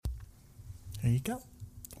There you go.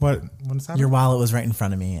 What is that? Your wallet was right in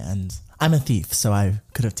front of me, and I'm a thief, so I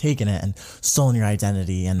could have taken it and stolen your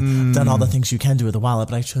identity and done all the things you can do with the wallet,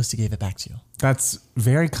 but I chose to give it back to you. That's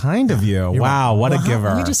very kind of you. Wow, what a giver.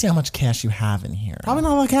 Let me just see how much cash you have in here. Probably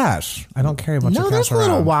not a lot of cash. I don't carry a bunch of cash there's a around.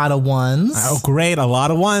 little wad of ones. Oh, great. A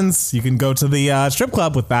lot of ones. You can go to the strip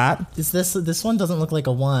club with that. Is this one doesn't look like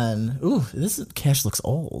a one. Ooh, this cash looks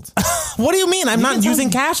old. What do you mean? I'm not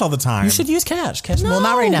using cash all the time. You should use cash. No. Well,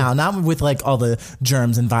 not right now. Not with like all the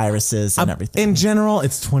germs and viruses and everything. In general,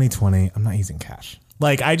 it's 2020. I'm not using cash.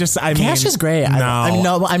 Like, cash is great.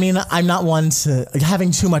 No. I'm not one to having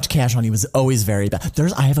too much cash on you is always very bad.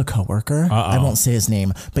 I have a coworker. I won't say his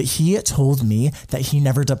name, but he told me that he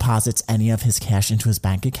never deposits any of his cash into his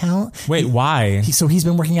bank account. Wait, why? So he's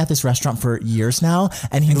been working at this restaurant for years now,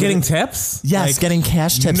 and getting tips. Yes, getting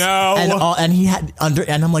cash tips. No, and he had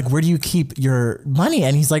and I'm like, where do you keep your money?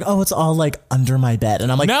 And he's like, oh, it's all like under my bed.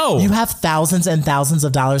 And I'm like, no, you have thousands and thousands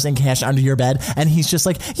of dollars in cash under your bed. And he's just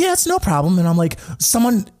like, yeah, it's no problem. And I'm like,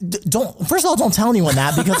 first of all, don't tell anyone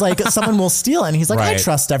that because like someone will steal it. And he's like, right. I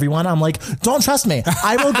trust everyone. I'm like, don't trust me.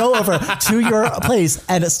 I will go over to your place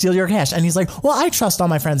and steal your cash. And he's like, well, I trust all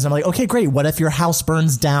my friends. And I'm like, okay, great. What if your house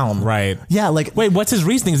burns down? Right. Yeah. Like, wait, what's his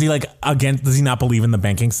reasoning? Is he like, again, does he not believe in the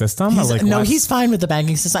banking system? He's fine with the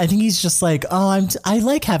banking system. I think he's just like, I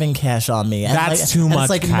like having cash on me. And that's too much. It's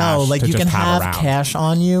like, cash no, like you can have cash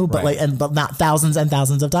on you, but right. but not thousands and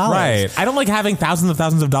thousands of dollars. Right. I don't like having thousands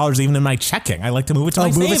of dollars even in my checking. I like to move it to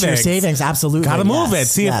my savings. Savings, absolutely. Gotta move it.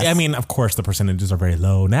 See, I mean, of course, the percentages are very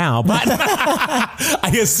low now, but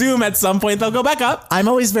I assume at some point they'll go back up. I'm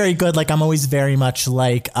always very good. Like, I'm always very much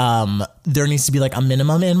like, there needs to be like a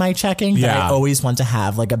minimum in my checking that I always want to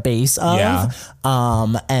have like a base of,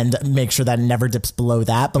 and make sure that it never dips below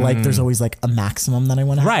that. But like, there's always like a maximum that I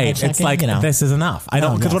want to have. Right. In my checking, it's like, this is enough. I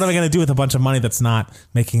don't, because what am I going to do with a bunch of money that's not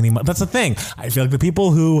making any money? That's the thing. I feel like the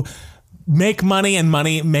people who make money and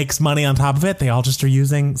money makes money on top of it, they all just are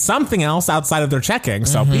using something else outside of their checking.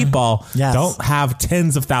 So people don't have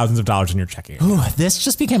tens of thousands of dollars in your checking. Ooh, this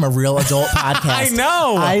just became a real adult podcast. I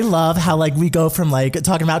know. I love how like we go from like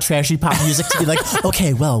talking about trashy pop music to be like,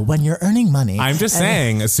 okay, well, when you're earning money. I'm just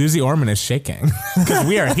saying, Susie Orman is shaking because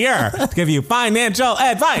we are here to give you financial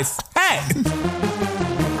advice. Hey!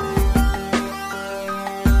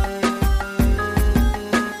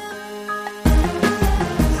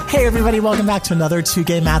 Hey everybody, welcome back to another 2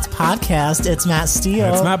 Gay Matts podcast. It's Matt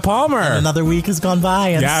Steele. It's Matt Palmer. And another week has gone by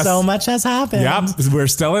and so much has happened. Yep, we're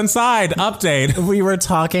still inside. Update. We were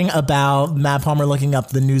talking about Matt Palmer looking up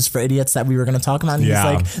the news for idiots that we were going to talk about. And he's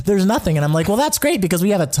like, there's nothing. And I'm like, well, that's great because we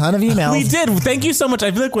have a ton of emails. We did. Thank you so much.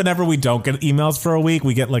 I feel like whenever we don't get emails for a week,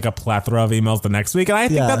 we get like a plethora of emails the next week. And I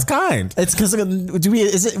think that's kind. It's because,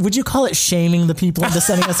 would you call it shaming the people into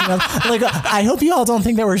sending us emails? Like, I hope you all don't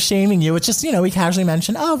think that we're shaming you. It's just, we casually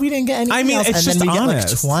mention, we didn't get any emails. I mean, it's and just then we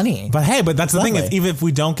honest. Get like 20. But hey, that's the thing is, even if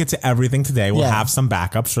we don't get to everything today, we'll have some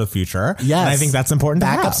backups for the future. Yes. And I think that's important to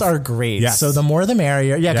have. Backups are great. Yes. So the more the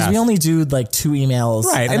merrier. Yeah, because we only do like 2 emails.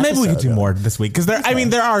 Right. And maybe we could do more this week. Because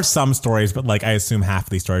there are some stories, but like I assume half of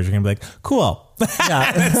these stories are going to be like, cool.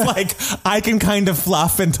 Yeah. And it's like, I can kind of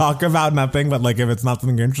fluff and talk about nothing, but like if it's not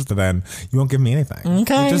something you're interested in, you won't give me anything.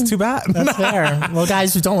 Okay. Which is too bad. That's fair. Well,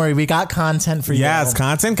 guys, don't worry. We got content for you. Yes,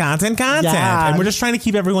 content. Yeah. And we're just trying to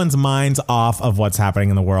keep everyone's minds off of what's happening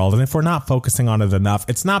in the world. And if we're not focusing on it enough,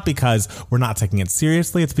 it's not because we're not taking it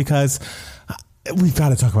seriously. It's because we've got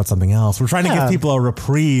to talk about something else. We're trying to give people a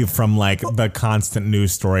reprieve from like the constant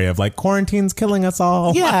news story of like quarantine's killing us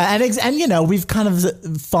all. Yeah. And we've kind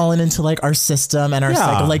of fallen into like our system and our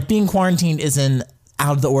cycle. Like being quarantined isn't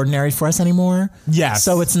out of the ordinary for us anymore. Yes.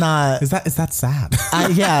 So it's not. Is that sad?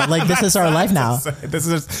 Yeah. Like this is our life now. This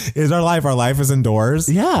is our life. Our life is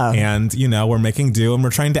indoors. Yeah. And we're making do and we're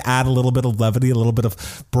trying to add a little bit of levity, a little bit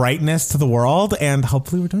of brightness to the world. And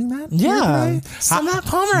hopefully we're doing that. Yeah. So Matt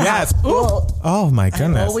Palmer. Yes. Oh my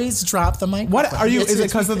goodness. I always drop the mic. What are you? Is it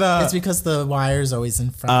because of the? It's because the wire's always in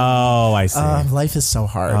front. Oh, I see. Life is so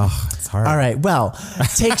hard. Oh, it's hard. All right. Well,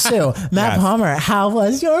 take 2. Matt Palmer, how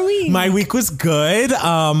was your week? My week was good.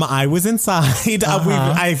 I was inside.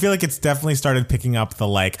 I feel like it's definitely started picking up the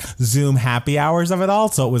like Zoom happy hours of it all.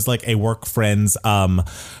 So it was like a work friend's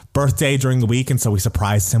birthday during the week, and so we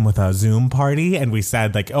surprised him with a Zoom party, and we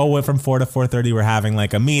said like, from 4 to 4:30 we're having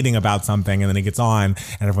like a meeting about something, and then he gets on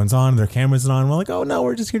and everyone's on, their cameras are on, we're like, oh no,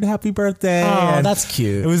 we're just here to happy birthday. And that's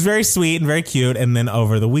cute. It was very sweet and very cute. And then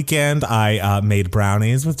over the weekend I made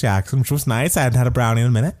brownies with Jackson, which was nice. I hadn't had a brownie in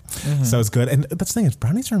a minute, so it was good. And that's the thing is,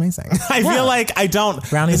 brownies are amazing. I feel like I don't.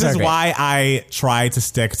 Brownies this is great. why I try to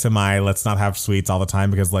stick to my let's not have sweets all the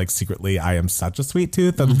time, because like secretly I am such a sweet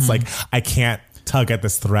tooth, and it's like I can't tug at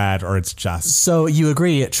this thread or it's just. So you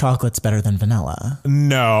agree chocolate's better than vanilla?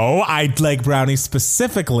 No, I like brownies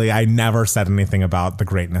specifically. I never said anything about the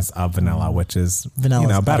greatness of vanilla, which is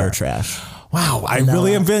Vanilla better trash. Wow, I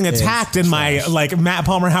really am feeling attacked in my like Matt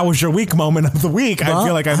Palmer, how was your week moment of the week. Well, I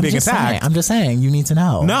feel like I'm being attacked. I'm just saying, you need to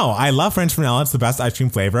know. No, I love French vanilla. It's the best ice cream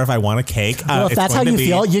flavor. If I want a cake, well, if that's how you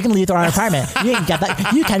feel, you can leave our apartment. You can get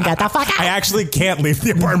that. You can get the fuck out. I actually can't leave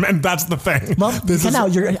the apartment. That's the thing. Well,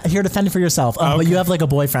 you're here to fend for yourself. Okay. But you have like a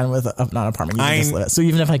boyfriend with not an apartment. You can just live it. So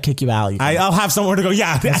even if I kick you out, I'll have somewhere to go.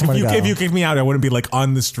 Yeah, if you kick me out, I wouldn't be like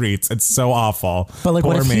on the streets. It's so awful. But like,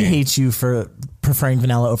 what if he hates you for preferring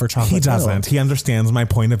vanilla over chocolate? He doesn't. He understands my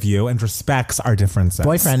point of view and respects our differences.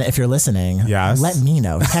 Boyfriend, if you're listening, yes, let me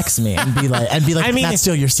know. Text me and be like, I mean, Matt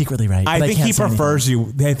Steele, you're secretly right. I think he prefers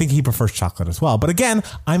you. I think he prefers chocolate as well. But again,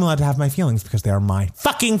 I'm allowed to have my feelings because they are my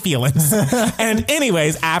fucking feelings. And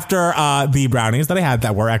anyways, after the brownies that I had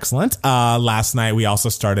that were excellent, last night we also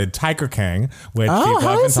started Tiger King, which people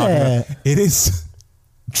have been talking about. It is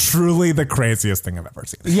truly the craziest thing I've ever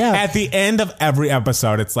seen. Yeah. At the end of every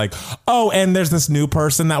episode, it's like, oh, and there's this new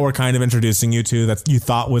person that we're kind of introducing you to that you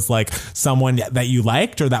thought was like someone that you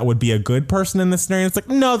liked or that would be a good person in this scenario. It's like,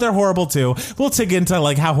 no, they're horrible too. We'll dig into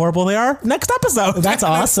like how horrible they are next episode. That's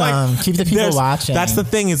awesome. Like, keep the people watching. That's the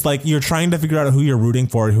thing is like you're trying to figure out who you're rooting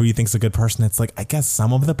for, who you think's a good person. It's like, I guess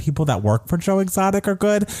some of the people that work for Joe Exotic are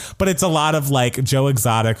good, but it's a lot of like Joe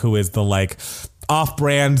Exotic, who is the like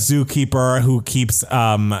off-brand zookeeper who keeps,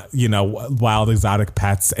 wild exotic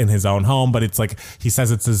pets in his own home. But it's like, he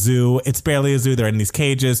says it's a zoo. It's barely a zoo. They're in these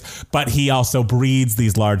cages, but he also breeds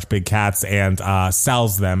these large, big cats and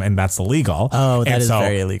sells them. And that's illegal. Oh, that is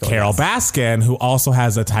very illegal. Carol Baskin, who also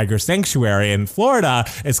has a tiger sanctuary in Florida,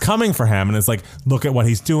 is coming for him. And it's like, look at what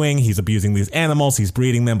he's doing. He's abusing these animals. He's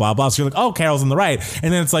breeding them, blah, blah. So you're like, oh, Carol's in the right.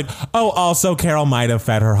 And then it's like, oh, also Carol might have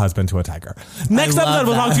fed her husband to a tiger. Next episode,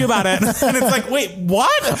 we'll talk to you about it. And it's like, wait,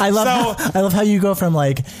 what? I love how you go from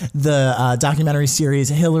like the documentary series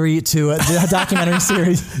Hillary to the documentary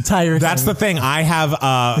series Tiger King. That's the thing. I have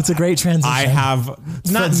it's a great transition. I have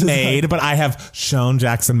not made, but I have shown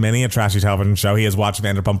Jackson many a trashy television show. He has watched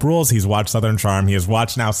Vanderpump Rules. He's watched Southern Charm. He has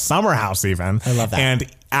watched now Summer House even. I love that. And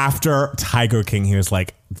after Tiger King, he was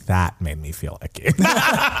like, that made me feel icky.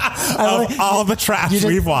 Of all the trash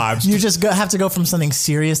we've watched. You just have to go from something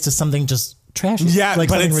serious to something just trashy. Yeah, like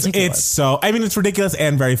but it's so, I mean, it's ridiculous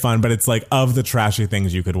and very fun, but it's like of the trashy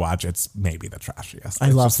things you could watch, it's maybe the trashiest. I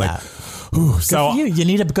love that. Like, ooh, so you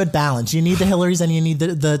need a good balance. You need the Hillarys and you need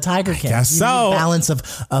the Tiger King. Guess you need balance of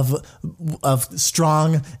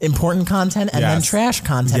strong, important content and then trash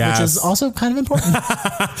content, which is also kind of important.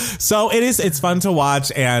 So it's fun to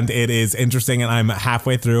watch and it is interesting, and I'm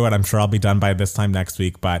halfway through and I'm sure I'll be done by this time next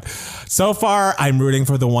week. But so far I'm rooting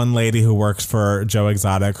for the one lady who works for Joe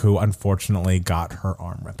Exotic, who unfortunately got her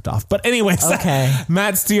arm ripped off. But anyways, okay.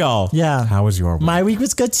 Matt Steele. Yeah. How was your week? My week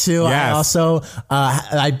was good too. Yes. I also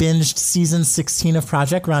I binged season 16 of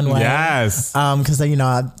Project Runway. Yes. Because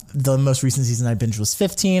the most recent season I binged was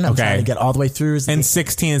 15. I'm trying to get all the way through. And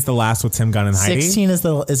 16 is the last with Tim Gunn and Heidi. 16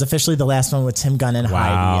 is officially the last one with Tim Gunn and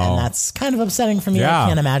Heidi, and that's kind of upsetting for me. Yeah. I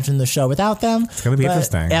can't imagine the show without them. It's gonna be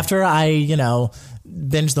interesting. After I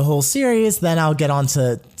binge the whole series, then I'll get on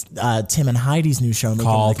to Tim and Heidi's new show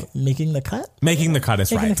called Making the Cut. Making the Cut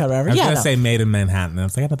is Making right. The Cut, I was going to say Made in Manhattan. I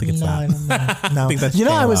was like, I don't think it's that. No. I think that's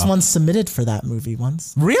I was once submitted for that movie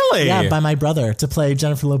once. Really? Yeah, by my brother to play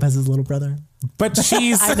Jennifer Lopez's little brother. But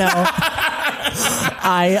she's I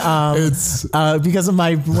know. Because of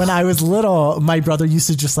when I was little, my brother used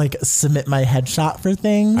to just like submit my headshot for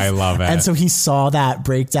things. I love it. And so he saw that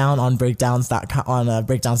breakdown on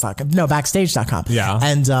backstage.com. Yeah.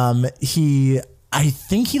 And I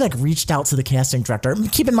think he like reached out to the casting director.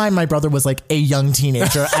 Keep in mind, my brother was like a young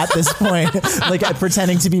teenager at this point, like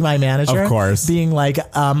pretending to be my manager. Of course. Being like,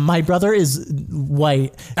 my brother is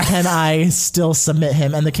white. Can I still submit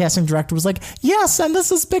him? And the casting director was like, yeah, send us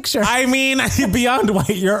his picture. I mean, beyond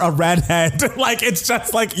white, you're a redhead. Like, it's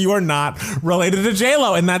just like you are not related to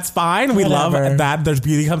J-Lo, and that's fine. We love that. There's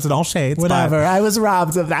beauty comes in all shades. Whatever. I was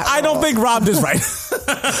robbed of that. I don't think robbed is right.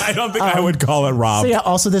 I don't think I would call it robbed. So yeah,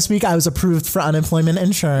 also this week I was approved for unemployment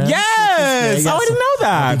insurance. Yes. Oh, I didn't know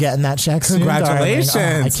that. I'll be getting that check soon. Congratulations.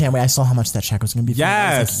 I can't wait. I saw how much that check was going to be.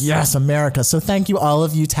 Yes. Like, yes, America. So thank you all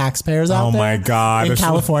of you taxpayers out there. Oh my God. In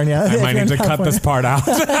California. I might need to cut this part out.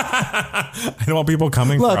 I don't want people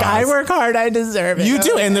coming for us. Look, I work hard. I deserve it. You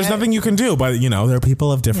do. And there's nothing you can do. But, there are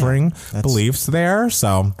people of differing beliefs there.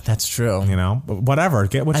 So that's true. Whatever.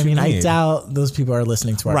 Get what you need. I doubt those people are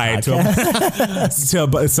listening to our podcast.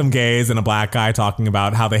 some gays and a black guy talking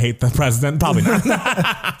about how they hate the president. Probably not.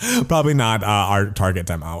 Probably not our target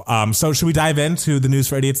demo. So should we dive into the news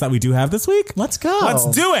for idiots that we do have this week? Let's go. Let's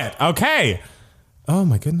do it. Okay. Oh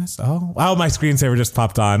my goodness. Oh, my screensaver just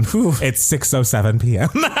popped on. Whew. It's 6:07 p.m.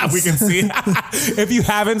 We can see. If you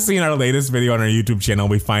haven't seen our latest video on our YouTube channel,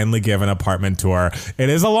 we finally give an apartment tour. It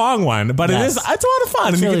is a long one, but it's a lot of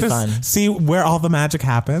fun. It's and really you get to fun. see where all the magic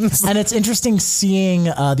happens. And it's interesting seeing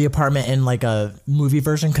the apartment in like a movie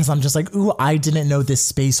version, because I'm just like, ooh, I didn't know this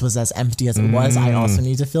space was as empty as it was. I also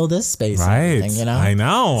need to fill this space. Right. You know? I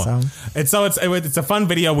know. It's a fun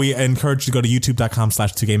video. We encourage you to go to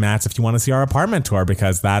youtube.com/2gaymats if you want to see our apartment tour,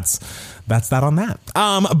 because that's that on that.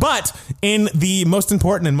 But in the most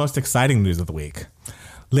important and most exciting news of the week,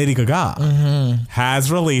 Lady Gaga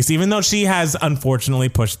has released, even though she has unfortunately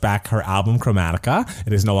pushed back her album Chromatica.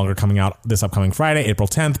 It is no longer coming out this upcoming Friday, April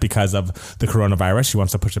 10th, because of the coronavirus. She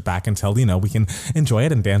wants to push it back until, we can enjoy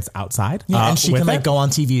it and dance outside. Yeah, and she can go on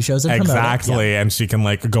TV shows and promote it. Exactly. Yeah. And she can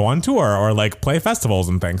go on tour or play festivals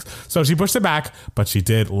and things. So she pushed it back, but she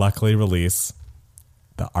did luckily release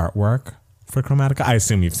the artwork for Chromatica. I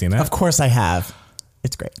assume you've seen it. Of course I have.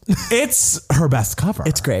 It's great. It's her best cover.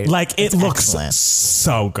 It's great. It looks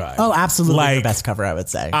so good. Oh, absolutely the best cover, I would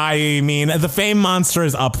say. I mean, the Fame Monster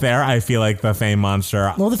is up there. I feel like the Fame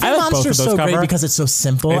Monster. Well, the Fame Monster is so great because it's so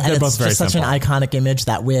simple, and it's just such an iconic image,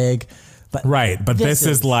 that wig. But but this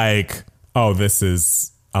is this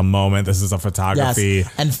is a moment. This is a photography.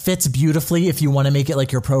 Yes. And fits beautifully if you want to make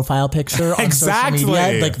it your profile picture on social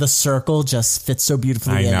media. The circle just fits so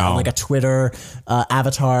beautifully on a Twitter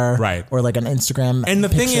avatar, right, or an Instagram. And the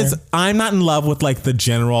thing is, I'm not in love with the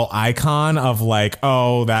general icon of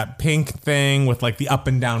that pink thing with the up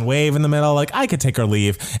and down wave in the middle. I could take or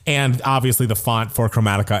leave. And obviously the font for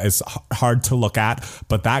Chromatica is hard to look at,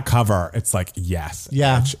 but that cover, it's yes.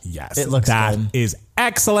 Yeah. Bitch, yes. It looks that good. Is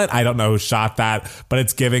excellent. I don't know who shot that, but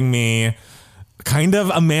it's giving me kind of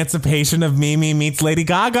Emancipation of Mimi meets Lady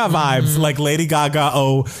Gaga vibes. Lady Gaga,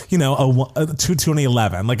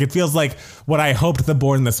 2011. It feels like what I hoped the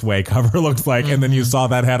Born This Way cover looked like. And then you saw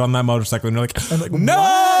that head on that motorcycle and you're no!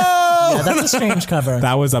 Yeah, that's a strange cover.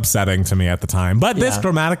 That was upsetting to me at the time. But this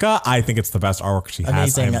Chromatica, I think it's the best artwork she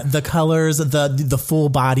has. Amazing. The colors, the full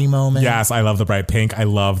body moment. Yes, I love the bright pink. I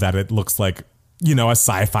love that it looks like a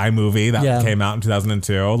sci-fi movie that came out in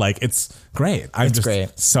 2002. It's great. I'm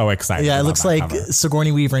great. So excited. Yeah, it looks like cover.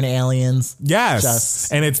 Sigourney Weaver and Aliens.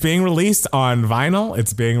 Yes. And it's being released on vinyl.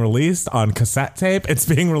 It's being released on cassette tape. It's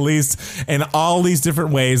being released in all these different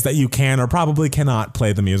ways that you can or probably cannot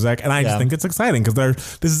play the music. And I just think it's exciting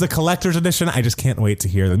because this is a collector's edition. I just can't wait to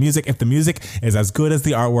hear the music. If the music is as good as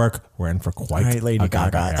the artwork, we're in for quite Lady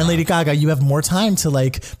Gaga. And Lady Gaga, you have more time to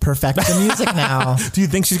perfect the music now. Do you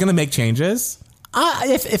think she's going to make changes?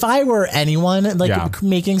 If I were anyone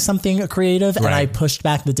making something creative and I pushed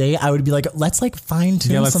back the date, I would be let's fine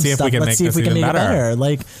tune some stuff. Let's see if we can make it better.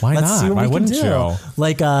 Why let's not? see what Why we can wouldn't do. You?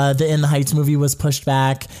 The In the Heights movie was pushed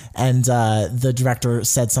back, and the director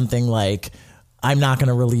said something I'm not going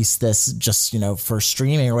to release this just, for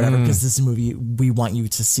streaming or whatever, because this is a movie we want you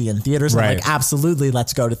to see in theaters. Right. And I'm absolutely,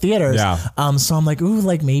 let's go to theaters. Yeah. So I'm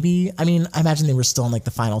maybe, I imagine they were still in the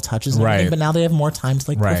final touches and everything, but now they have more time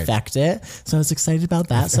to perfect it. So I was excited about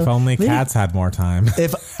that. If only Cats had more time.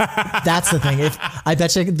 That's the thing. I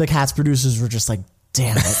bet you the Cats producers were just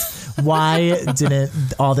damn it. Why didn't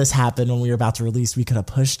all this happen when we were about to release? We could have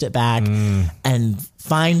pushed it back and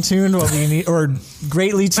fine-tuned what we need, or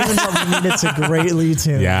greatly tuned what we needed to greatly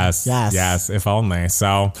tune. Yes. If only.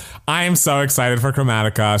 So I am so excited for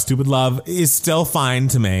Chromatica. Stupid Love is still fine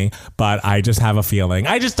to me, but I just have a feeling.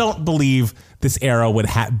 I just don't believe this era would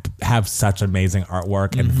have such amazing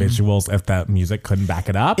artwork and visuals if the music couldn't back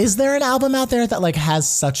it up. Is there an album out there that has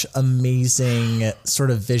such amazing sort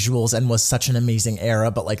of visuals and was such an amazing era,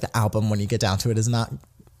 but the album when you get down to it is not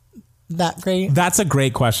that great? That's a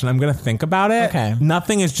great question. I'm going to think about it. Okay.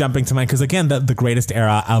 Nothing is jumping to mind because again, the greatest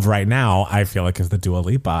era of right now, I feel is the Dua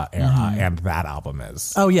Lipa era, and that album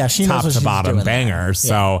is she top knows to bottom banger.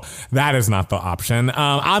 So that is not the option.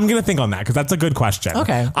 I'm going to think on that because that's a good question.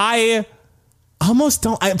 Okay. I almost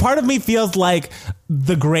don't. Part of me feels like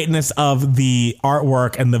the greatness of the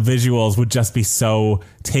artwork and the visuals would just be so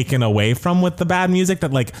taken away from with the bad music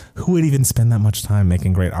that who would even spend that much time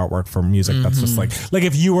making great artwork for music that's just like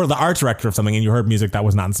if you were the art director of something and you heard music that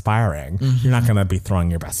was not inspiring, you're not going to be throwing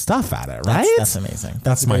your best stuff at it, right? That's amazing.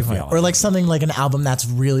 That's my feeling. Or something an album that's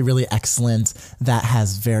really, really excellent that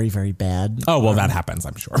has very, very bad. Oh, well, that happens,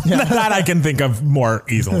 I'm sure. That I can think of more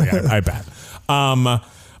easily, I bet.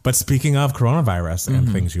 But speaking of coronavirus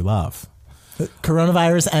and things you love,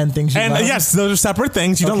 Coronavirus and things you love. And yes, those are separate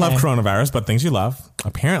things. You don't love Okay. coronavirus, but things you love.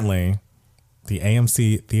 Apparently, the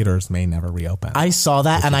AMC theaters may never reopen. I saw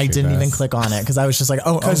that and I didn't even click on it because I was just like,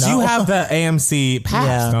 oh, Because no. you have the AMC pass,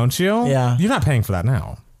 Yeah. don't you? Yeah. You're not paying for that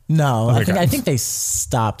now. No, Okay, I think they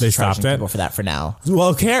stopped charging it? people for that for now. Well,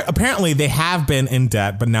 apparently they have been in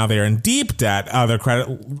debt, but now they are in deep debt. Their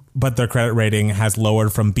credit rating has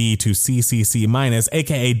lowered from B to CCC minus,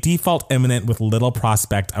 aka default imminent with little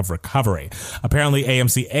prospect of recovery. Apparently,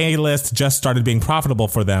 AMC A-list just started being profitable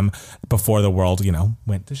for them before the world,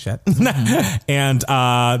 went to shit. And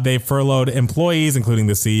they furloughed employees, including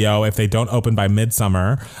the CEO. If they don't open by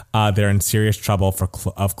midsummer, they're in serious trouble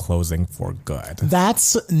of closing for good.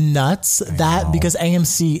 That's nuts. Because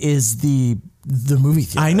AMC is the movie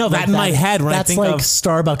theater. I know that in my head when I that's think like of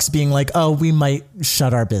Starbucks being like, oh, we might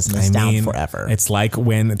shut our business down forever. It's like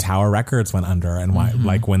when Tower Records went under and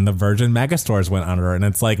like when the Virgin Megastores went under. And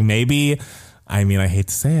it's like maybe, I hate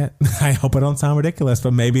to say it. I hope I don't sound ridiculous,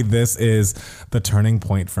 but maybe this is the turning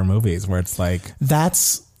point for movies where it's like.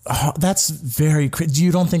 That's very.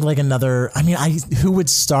 You don't think like another? Who would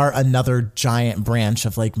start another giant branch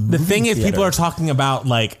of like movie The thing is, theater? people are talking about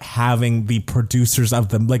like having the producers of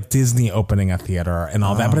them, like Disney opening a theater and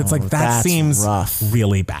all that, but it's like that that's seems rough.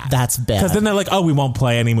 really bad. That's bad. Because then they're like, oh, we won't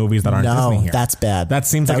play any movies that aren't Disney here. That's bad. That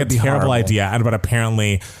seems like a would be terrible horrible. idea. But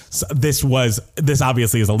apparently, this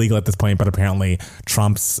obviously is illegal at this point. But apparently,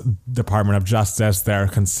 Trump's Department of Justice, they're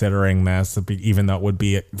considering this, even though it would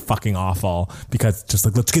be fucking awful. Because just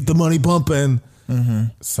like, let's get the money pumping. Mm-hmm.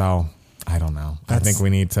 So I don't know. I think we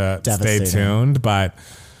need to stay tuned. But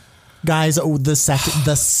guys,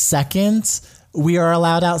 the second we are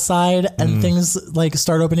allowed outside and things like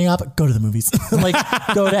start opening up, go to the movies. Like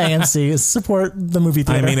go to AMC, support the movie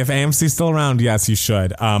theater. if AMC's still around, yes, you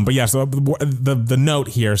should. But yeah, so the note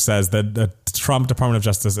here says that the Trump Department of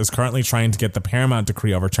Justice is currently trying to get the Paramount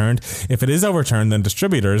decree overturned. If it is overturned, then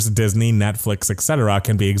distributors, Disney, Netflix, etc.,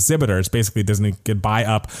 can be exhibitors. Basically, Disney could buy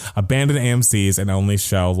up abandoned AMCs and only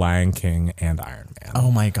show Lion King and Iron Man.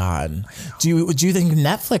 Oh my God. Do you think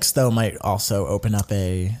Netflix though might also open up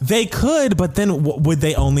a? They could, but then would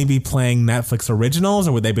they only be playing Netflix originals,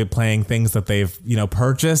 or would they be playing things that they've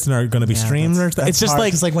purchased and are going to be streamed? It's just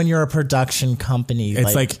hard, like when you're a production company,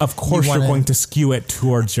 it's like of course you're going to skew it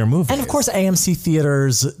towards your movie, and of course AMC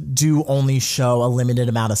theaters do only show a limited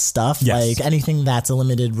amount of stuff. Yes. Like anything that's a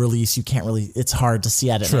limited release, you can't really. It's hard to see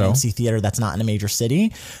at an AMC theater that's not in a major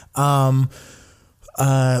city. But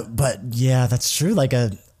yeah, that's true. Like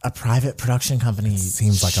a private production company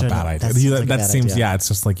seems like a bad idea. That seems it's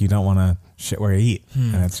just like you don't want to shit where you eat,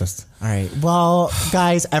 and it's just all right. Well,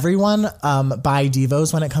 guys, everyone, buy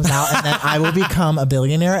Devos when it comes out, and then I will become a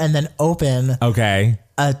billionaire and then open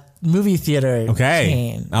a movie theater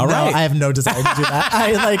chain. All right. No, I have no desire to do that.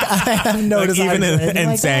 I have no desire. Even to do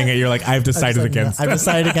in saying it, you're like, I've decided against it. I've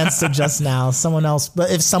decided against it just now. Someone else,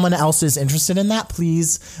 but if someone else is interested in that,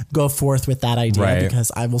 please go forth with that idea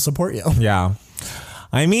because I will support you. Yeah.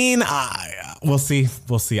 We'll see.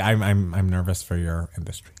 We'll see. I'm nervous for your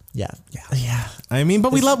industry. Yeah.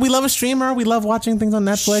 But we love a streamer. We love watching things on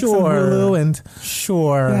Netflix and Hulu and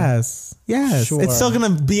yes. Sure. It's still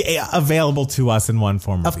going to be available to us in one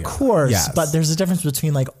form or of the other. course. Yes. But there's a difference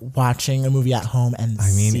between like watching a movie at home and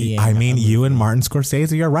seeing you and Martin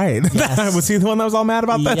Scorsese, you're right. Yes. Was he the one that was all mad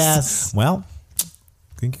about this? Yes. Well,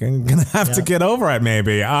 I think you're going to have to get over it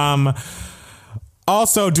maybe.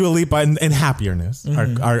 Also, Dua Lipa, in happier news,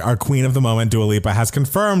 our queen of the moment, Dua Lipa, has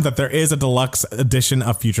confirmed that there is a deluxe edition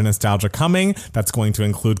of Future Nostalgia coming that's going to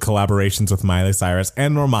include collaborations with Miley Cyrus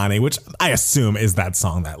and Normani, which I assume is that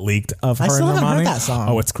song that leaked of her and Normani. I still haven't heard that song.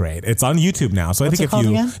 Oh, it's great. It's on YouTube now. So What's I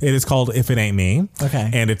think it is called If It Ain't Me.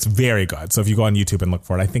 Okay. And it's very good. So if you go on YouTube and look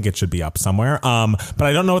for it, I think it should be up somewhere. But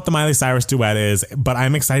I don't know what the Miley Cyrus duet is, but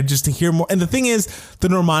I'm excited just to hear more. And the thing is, the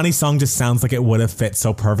Normani song just sounds like it would have fit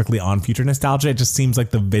so perfectly on Future Nostalgia. It just seems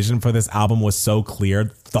like the vision for this album was so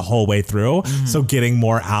clear the whole way through. So getting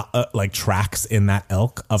more tracks in that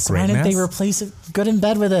ilk of greatness. Why didn't they replace it? Good in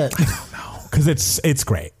bed with it. Because it's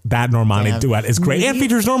great. That Normani duet is great and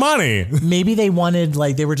features Normani. Maybe they wanted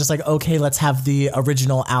they were just like, okay, let's have the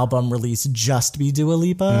original album release just be Dua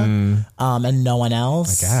Lipa, and no one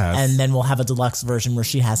else. I guess. And then we'll have a deluxe version where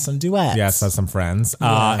she has some duets. Yes, has some friends.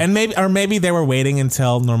 And maybe they were waiting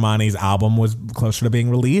until Normani's album was closer to being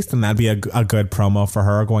released, and that'd be a good promo for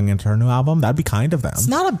her going into her new album. That'd be kind of them. It's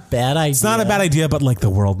not a bad idea. It's not a bad idea, but the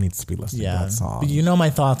world needs to be listening to that song. But you know my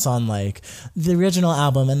thoughts on the original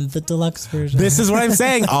album and the deluxe version. This is what I'm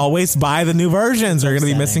saying. always buy the new versions or you're going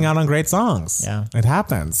to be missing out on great songs. Yeah. It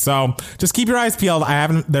happens. So just keep your eyes peeled.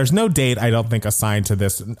 There's no date, I don't think, assigned to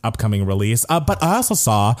this upcoming release. But I also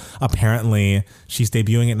saw, apparently, she's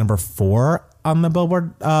debuting at number 4 on the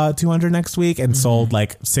Billboard 200 next week and sold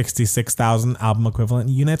like 66,000 album equivalent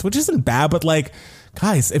units, which isn't bad, but like,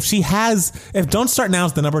 guys, if Don't Start Now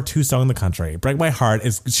is the number 2 song in the country, Break My Heart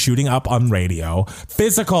is shooting up on radio,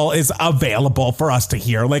 Physical is available for us to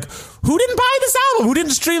hear. Like, who didn't buy this album? Who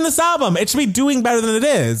didn't stream this album? It should be doing better than it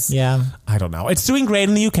is. Yeah. I don't know. It's doing great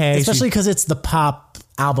in the UK. Especially because it's the pop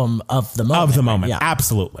album of the moment. Yeah.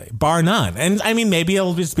 Absolutely. Bar none. And I mean, maybe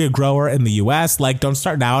it'll just be a grower in the US. Like, Don't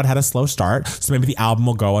Start Now, it had a slow start. So maybe the album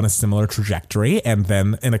will go on a similar trajectory. And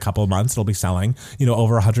then in a couple of months, it'll be selling,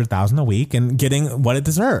 over 100,000 a week and getting what it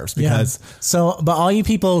deserves. Because but all you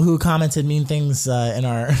people who commented mean things in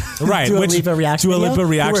our Dua Lipa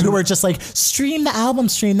reaction who were just like, stream the album.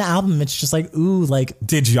 It's just like, ooh, like,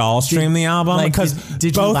 did y'all stream the album? Because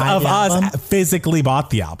both of us physically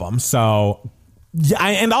bought the album. So yeah,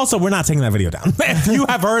 and also we're not taking that video down. If you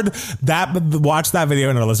have watched that video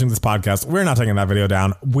and are listening to this podcast, we're not taking that video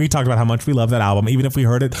down. We talked about how much we love that album. Even if we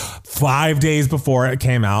heard it 5 days before it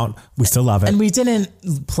came out, we still love it. And we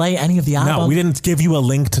didn't play any of the album. No, we didn't give you a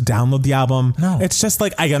link to download the album. No. It's just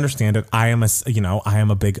like, I understand it. I am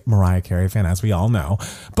a big Mariah Carey fan, as we all know.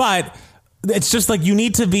 But it's just like, you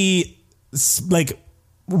need to be like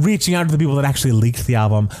reaching out to the people that actually leaked the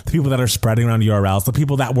album, the people that are spreading around URLs, the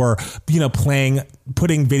people that were,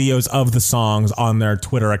 putting videos of the songs on their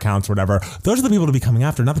Twitter accounts or whatever. Those are the people to be coming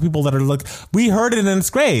after, not the people that are like, we heard it and it's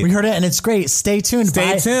great. Stay tuned.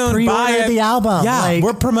 Pre-order buy the album. Yeah,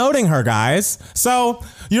 we're promoting her, guys. So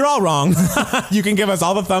you're all wrong. You can give us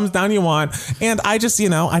all the thumbs down you want. And I just,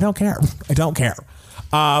 I don't care. I don't care.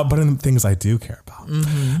 But in things I do care about,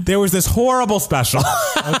 there was this horrible special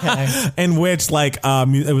in which it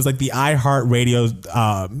was like the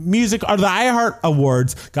iHeartRadio music or the iHeart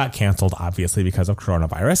Awards got canceled, obviously because of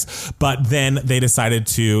coronavirus. But then they decided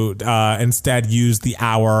to instead use the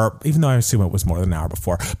hour, even though I assume it was more than an hour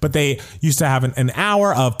before, but they used to have an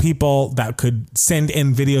hour of people that could send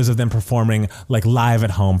in videos of them performing like live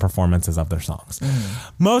at home performances of their songs.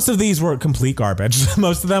 Most of these were complete garbage.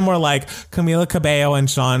 Most of them were like Camila Cabello and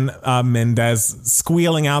Shawn Mendes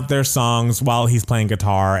squealing out their songs while he's playing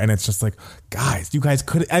guitar. And it's just like, guys, you guys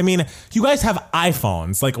have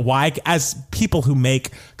iPhones. Like, why, as people who make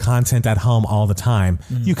content at home all the time,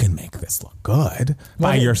 you can make this look good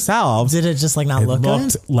by yourselves. Did it just not look good? It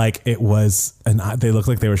looked like it was, they looked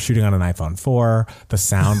like they were shooting on an iPhone 4. The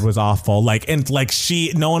sound was awful.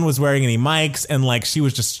 No one was wearing any mics, and she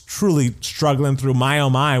was just truly struggling through My Oh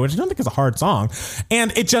My, which I don't think is a hard song.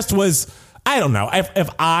 And it just was, I don't know. If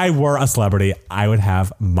I were a celebrity, I would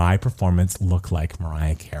have my performance look like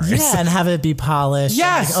Mariah Carey. Yeah, and have it be polished.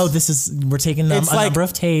 Yes. We're taking a number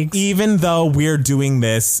of takes. Even though we're doing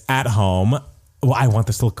this at home, well, I want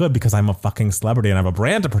this to look good because I'm a fucking celebrity and I have a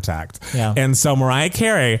brand to protect. Yeah. And so Mariah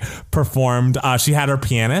Carey performed, she had her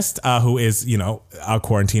pianist, who is,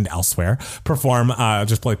 quarantined elsewhere, perform,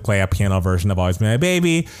 just play a piano version of Always Be My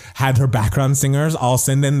Baby, had her background singers all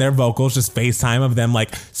send in their vocals, just FaceTime of them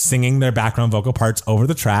singing their background vocal parts over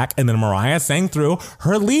the track. And then Mariah sang through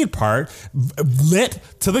her lead part, lit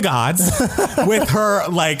to the gods with her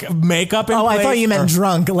makeup and I thought you meant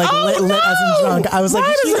drunk, lit as in drunk. I was like,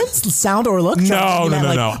 did she even sound or look drunk?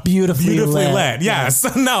 No. Beautifully lit.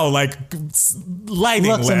 Yes. No,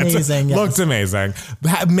 lightning Looks lit. Amazing. Yes. Looked amazing.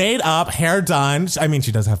 Made up, hair done. I mean,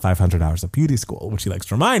 she does have 500 hours of beauty school, which she likes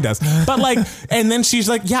to remind us. But and then she's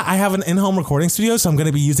like, yeah, I have an in-home recording studio, so I'm going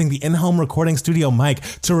to be using the in-home recording studio mic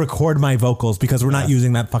to record my vocals because we're not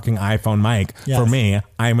using that fucking iPhone mic. Yes. For me,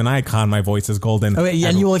 I'm an icon. My voice is golden. Oh,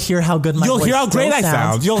 and you will hear how good You'll hear how great I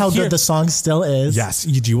sound. You'll hear good the song still is. Yes,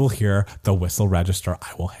 you will hear the whistle register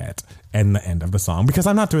I will hit and the end of the song, because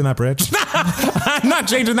I'm not doing that bridge. I'm not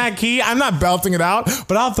changing that key. I'm not belting it out,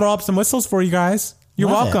 but I'll throw up some whistles for you guys. You're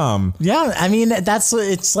welcome. Yeah, I mean,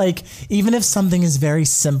 it's even if something is very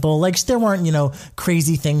simple, there weren't,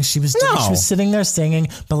 crazy things she was doing. No. She was sitting there singing,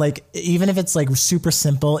 but even if it's super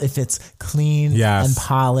simple, if it's clean and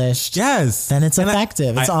polished, then it's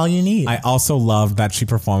effective. It's all you need. I also loved that she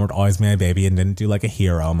performed Always Be My Baby and didn't do a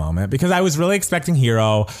hero moment, because I was really expecting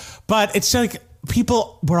hero, but it's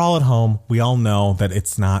people, we're all at home. We all know that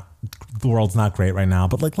the world's not great right now,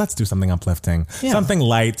 but let's do something uplifting, something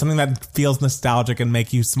light, something that feels nostalgic and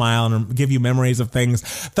make you smile and give you memories of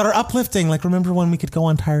things that are uplifting. Remember when we could go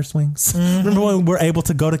on tire swings? Remember when we were able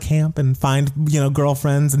to go to camp and find,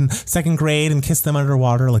 girlfriends in second grade and kiss them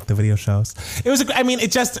underwater, like the video shows.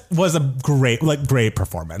 It just was a great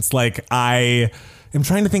performance. am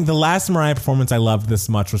trying to think. The last Mariah performance I loved this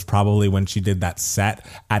much was probably when she did that set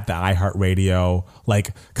at the iHeartRadio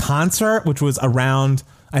like concert, which was around,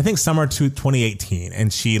 I think, summer to 2018,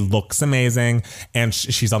 and she looks amazing, and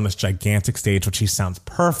she's on this gigantic stage, which she sounds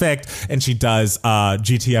perfect, and she does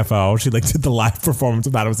GTFO. She like did the live performance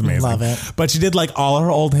of that. It was amazing. Love it. But she did like all her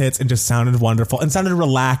old hits and just sounded wonderful and sounded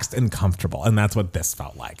relaxed and comfortable, and that's what this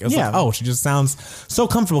felt like. It was like, oh, she just sounds so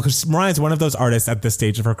comfortable, because Mariah's one of those artists at this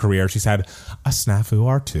stage of her career. She's had a snafu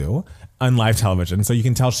or two on live television, so you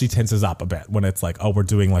can tell she tenses up a bit when it's like, oh, we're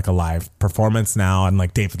doing like a live performance now, and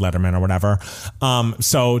like David Letterman or whatever.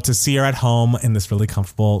 So to see her at home in this really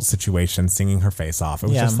comfortable situation, singing her face off, it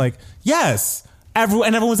was just like, yes.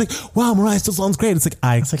 Everyone was like, wow, Mariah still sounds great. It's like,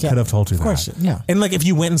 I could have told you that. Of course, yeah. And like, if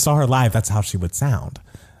you went and saw her live, that's how she would sound.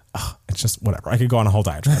 It's just whatever. I could go on a whole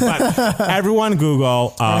diatribe, but everyone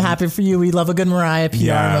Google. I'm happy for you. We love a good Mariah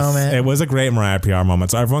PR moment. It was a great Mariah PR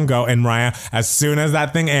moment. So everyone go, and Mariah, as soon as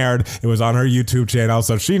that thing aired, it was on her YouTube channel,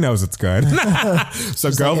 so she knows it's good. So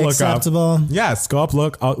just go like look acceptable. Up. Yes, go up,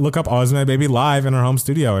 look up Always My Baby live in her home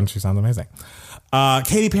studio, and she sounds amazing.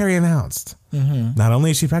 Katy Perry announced not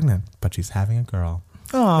only is she pregnant, but she's having a girl.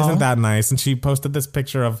 Aww. Isn't that nice? And she posted this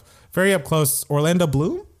picture of very up close Orlando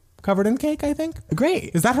Bloom covered in cake, I think.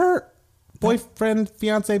 Great. Is that her boyfriend,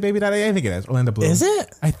 fiance, baby daddy? I think it is. Orlando Bloom. Is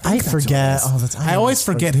it? I forget all the time. I always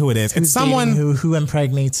forget who it is. It's someone who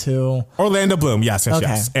impregnates who. Orlando Bloom. Yes.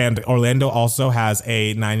 And Orlando also has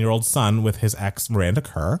a 9-year-old son with his ex Miranda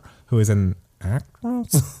Kerr, who is an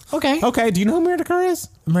actress. Okay. Do you know who Miranda Kerr is?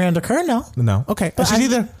 Miranda Kerr? No. Okay. But she's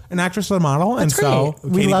either an actress or a model. That's and great. So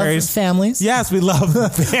we love Perry's families. Yes, we love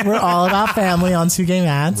families. We're all about family on 2 Gay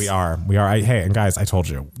Mads. We are. Hey, and guys, I told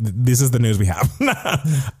you, this is the news we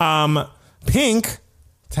have. Pink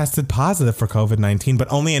tested positive for COVID-19,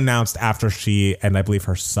 but only announced after she and I believe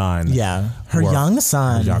her son. Yeah, her young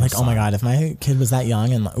son. Oh my God, if my kid was that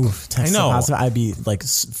young and tested positive, I'd be like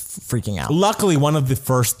freaking out. Luckily, one of the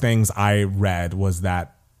first things I read was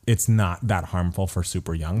that it's not that harmful for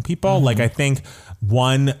super young people. Like, I think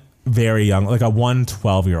one very young, like a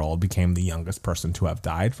 12-year-old became the youngest person to have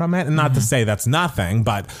died from it. And not to say that's nothing,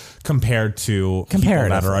 but compared to people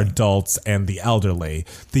that are adults and the elderly,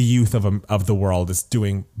 the youth of the world is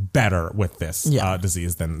doing better with this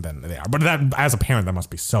disease than they are. But that, as a parent, that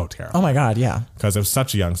must be so terrible. Oh my God, yeah. Because it was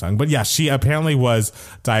such a young son. But yeah, she apparently was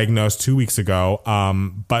diagnosed 2 weeks ago.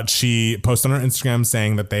 But she posted on her Instagram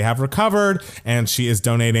saying that they have recovered, and she is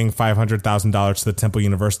donating $500,000 to the Temple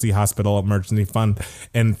University Hospital Emergency Fund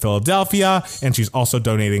in Philadelphia, and she's also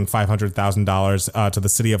donating $500,000 to the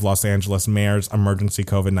City of Los Angeles Mayor's Emergency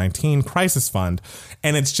COVID-19 Crisis Fund.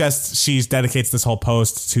 And it's just, she dedicates this whole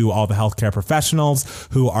post to all the healthcare professionals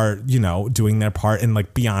who are, doing their part and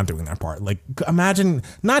like beyond doing their part. Like, imagine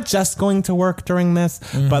not just going to work during this,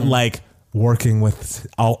 but like working with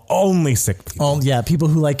only sick people. Oh yeah, people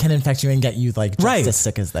who like can infect you and get you like just as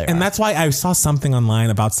sick as they are. And that's why I saw something online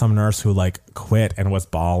about some nurse who like quit and was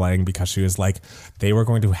bawling because she was like, they were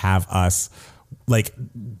going to have us like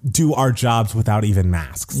do our jobs without even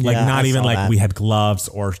masks. Like not even like we had gloves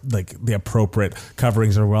or like the appropriate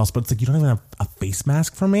coverings or else, but it's like, you don't even have a face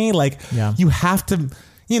mask for me. Like you have to,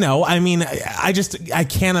 I mean, I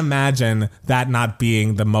can't imagine that not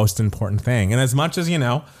being the most important thing. And as much as,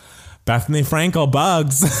 Bethany Frankel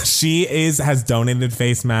Bugs, she has donated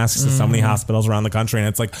face masks to so many hospitals around the country. And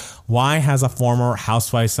it's like, why has a former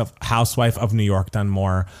housewife of New York done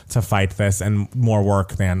more to fight this and more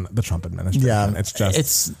work than the Trump administration? Yeah,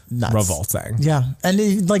 it's nuts. Revolting. Yeah.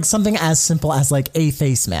 And like something as simple as like a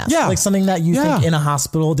face mask. Yeah. Like something that you think in a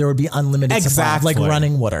hospital there would be unlimited supply of, like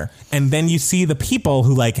running water. And then you see the people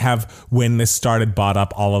who like have, when this started, bought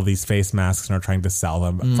up all of these face masks and are trying to sell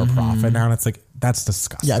them for profit now. And it's like, that's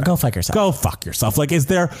disgusting. Yeah, go fuck yourself. Go fuck yourself. Like, is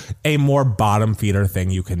there a more bottom feeder thing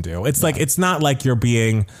you can do? It's like, it's not like you're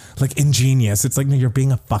being like ingenious. It's like, no, you're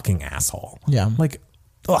being a fucking asshole. Yeah. Like,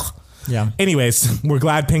 ugh. Yeah. Anyways, we're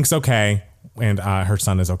glad Pink's okay. And her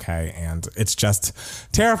son is okay. And it's just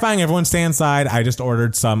terrifying. Everyone stay inside. I just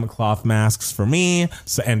ordered some cloth masks for me.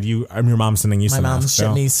 So, and your mom's sending you some masks. My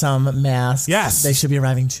mom sent me some masks. Yes. They should be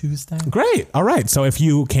arriving Tuesday. Great. All right. So if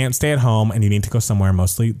you can't stay at home and you need to go somewhere,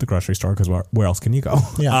 mostly the grocery store, because where else can you go?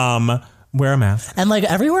 Yeah. Wear a mask. And like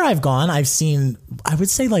everywhere I've gone, I've seen, I would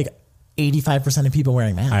say like 85% of people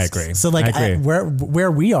wearing masks. I agree. So like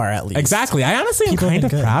where we are at least. Exactly. I honestly am kind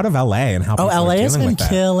of proud of LA and how people LA has been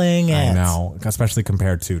killing it. I know, especially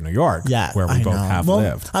compared to New York, where we both have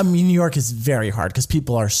lived. I mean, New York is very hard because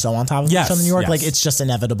people are so on top of each other in New York. Like it's just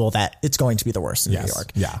inevitable that it's going to be the worst in New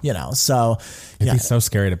York. Yeah. So it'd be so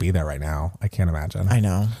scary to be there right now. I can't imagine. I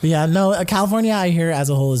know. But yeah, no, California I hear as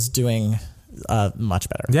a whole is doing much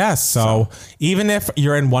better. Yes. So even if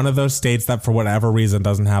you're in one of those states that for whatever reason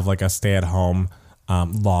doesn't have like a stay-at-home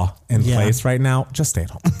law in place right now, just stay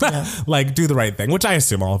at home. Like do the right thing, which I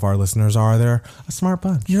assume all of our listeners are. They're a smart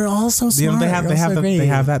bunch. You're also smart. They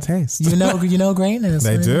have that taste. You know greatness.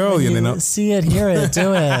 They do. You know. See it, hear it,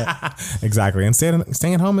 do it. Exactly. And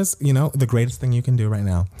staying at home is, the greatest thing you can do right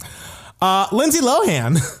now. Lindsay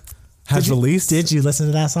Lohan has released. Did you listen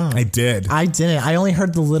to that song? I did. I didn't. I only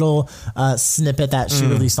heard the little snippet that she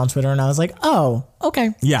released on Twitter, and I was like, oh,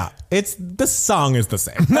 okay. Yeah, the song is the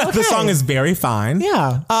same. Okay. The song is very fine.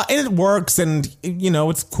 Yeah. And it works, and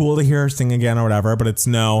it's cool to hear her sing again or whatever, but it's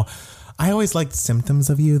I always liked Symptoms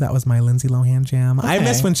of You. That was my Lindsay Lohan jam. Okay. I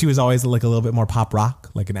miss when she was always like a little bit more pop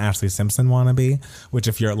rock, like an Ashley Simpson wannabe, which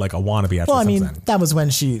if you're like a wannabe Ashley Simpson. That was when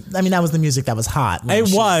that was the music that was hot.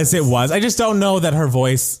 It was. I just don't know that her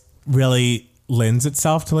voice really lends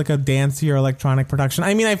itself to like a dancey or electronic production.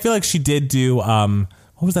 I mean, I feel like she did do,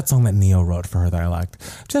 what was that song that Neo wrote for her that I liked?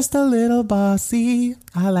 Just a little bossy.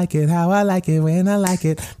 I like it how I like it when I like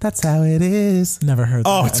it. That's how it is. Never heard that.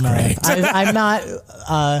 Oh, it's great. I'm not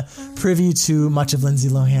privy to much of Lindsay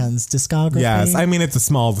Lohan's discography. Yes, I mean, it's a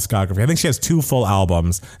small discography. I think she has 2 full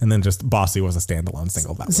albums, and then just Bossy was a standalone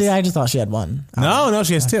single. I just thought she had one. No,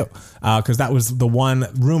 she has 2. Because that was the one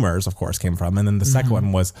Rumors, of course, came from. And then the second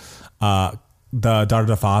one was the Daughter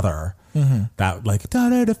to Father. That like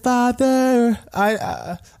daughter to father,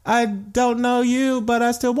 I don't know you, but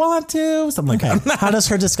I still want to. Something like that. How does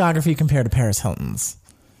her discography compare to Paris Hilton's?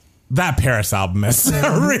 That Paris album is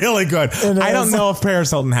really good. I don't know if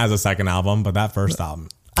Paris Hilton has a second album, but that first album,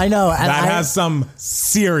 I know, and that has some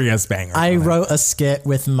serious bangers. I wrote a skit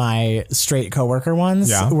with my straight coworker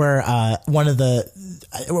once, where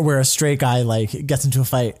where a straight guy like gets into a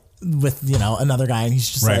fight with another guy, and he's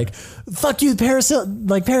just like, fuck you, Paris Hilton.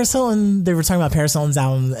 Like Paris Hilton, they were talking about Paris Hilton's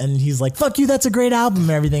album, and he's like, fuck you, that's a great album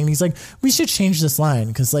and everything. And he's like, we should change this line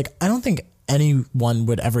because like I don't think anyone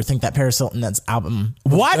would ever think that Paris Hilton's album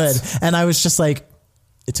was good. And I was just like,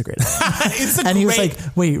 it's a great album. And he was like,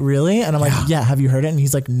 wait, really? And I'm like, yeah, have you heard it? And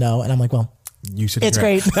he's like, no. And I'm like, well, you should. It's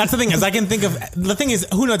great. That's the thing is I can think of the thing is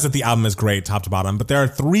who knows that the album is great top to bottom, but there are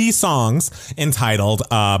 3 songs entitled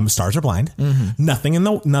 "Stars Are Blind," "Nothing in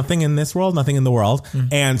This World," "Nothing in the World,"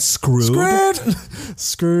 and "Screwed."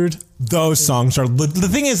 Those songs are the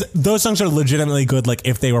thing is those songs are legitimately good. Like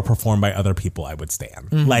if they were performed by other people, I would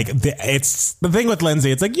stand. Like it's the thing with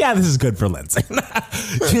Lindsay. It's like this is good for Lindsay,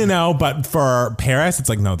 But for Paris, it's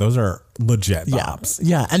like no, those are legit bops.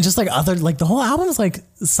 Yeah, and just like other like the whole album is like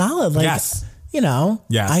solid. Like yes.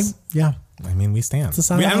 Yes. I mean, we stand.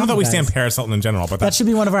 I don't know that we stand Paris Hilton in general, but that should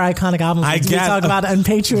be one of our iconic albums. We talk about on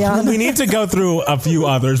Patreon. We need to go through a few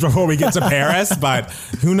others before we get to Paris, but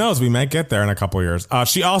who knows? We might get there in a couple of years.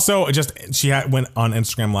 She also went on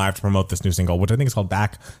Instagram Live to promote this new single, which I think is called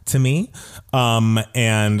 "Back to Me,"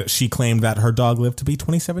 and she claimed that her dog lived to be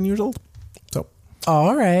 27 years old. So,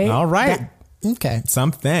 all right, okay,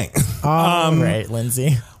 something. All right,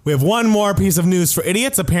 Lindsay. We have one more piece of news for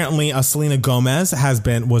idiots. Apparently, Selena Gomez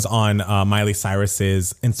was on Miley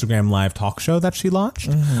Cyrus's Instagram Live talk show that she launched.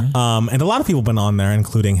 And a lot of people have been on there,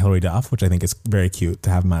 including Hilary Duff, which I think is very cute to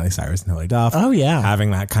have Miley Cyrus and Hilary Duff. Oh, yeah.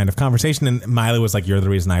 Having that kind of conversation. And Miley was like, you're the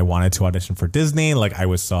reason I wanted to audition for Disney. Like, I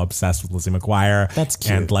was so obsessed with Lizzie McGuire. That's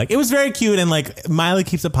cute. And like, it was very cute. And like, Miley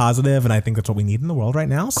keeps it positive, and I think that's what we need in the world right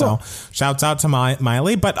now. Cool. So shouts out to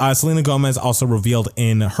Miley. But Selena Gomez also revealed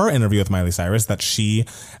in her interview with Miley Cyrus that she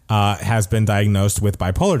has been diagnosed with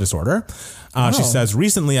bipolar disorder. She says,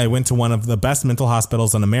 recently I went to one of the best mental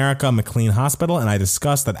hospitals in America, McLean Hospital, and I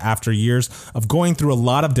discussed that after years of going through a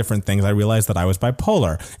lot of different things, I realized that I was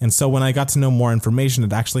bipolar. And so when I got to know more information,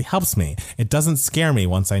 it actually helps me. It doesn't scare me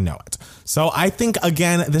once I know it. So I think,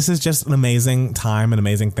 again, this is just an amazing time, an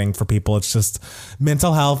amazing thing for people. It's just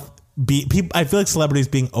mental health. I feel like celebrities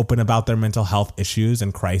being open about their mental health issues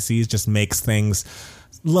and crises just makes things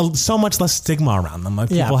so much less stigma around them. Like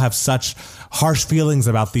people have such harsh feelings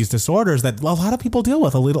about these disorders that a lot of people deal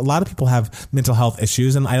with. A lot of people have mental health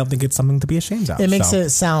issues, and I don't think it's something to be ashamed of. It makes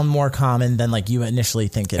it sound more common than like you initially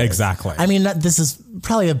think it is. Exactly. I mean, this is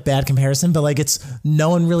probably a bad comparison, but like no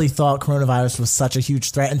one really thought coronavirus was such a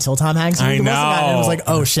huge threat until Tom Hanks. I know. And it was like,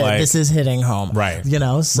 oh shit, this is hitting home. Right.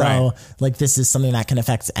 So like this is something that can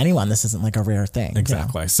affect anyone. This isn't like a rare thing.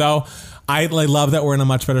 Exactly. So I love that we're in a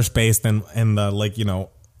much better space than in the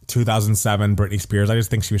 2007 Britney Spears. I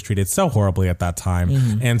just think she was treated so horribly at that time.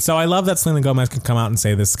 And so I love that Selena Gomez can come out and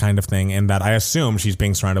say this kind of thing, and that I assume she's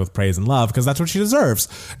being surrounded with praise and love because that's what she deserves.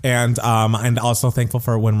 And also thankful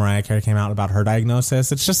for when Mariah Carey came out about her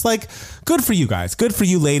diagnosis. It's just like, good for you guys. Good for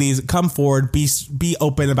you ladies. Come forward. Be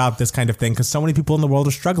open about this kind of thing because so many people in the world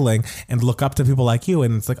are struggling and look up to people like you.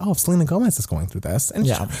 And it's like, oh, if Selena Gomez is going through this and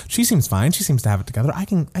she seems fine. She seems to have it together. I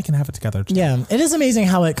can have it together too. Yeah. It is amazing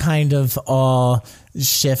how it kind of all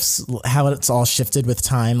shifts, how it's all shifted with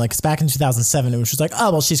time. Like, it's back in 2007, it was just like,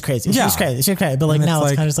 oh, well, she's crazy. She's crazy. But like, now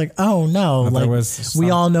it's kind of just like, oh no, like we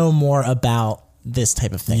all know more about this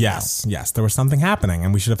type of thing. Yes, there was something happening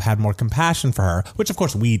and we should have had more compassion for her, which of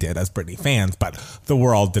course we did as Britney fans, but the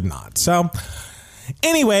world did not. So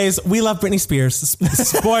anyways, we love Britney Spears.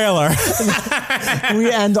 Spoiler. We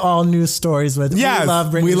end all news stories with we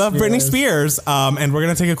love Britney Spears. And we're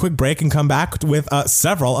going to take a quick break and come back with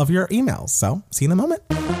several of your emails. So see you in a moment.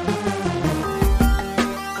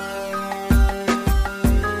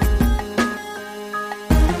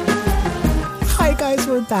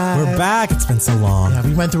 We're back. We're back. It's been so long. Yeah,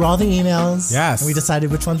 we went through all the emails. Yes. And we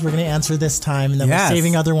decided which ones we're going to answer this time. And then we're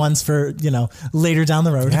saving other ones for, later down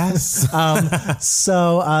the road. Yes.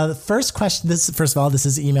 So the first question, first of all, this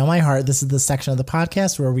is Email My Heart. This is the section of the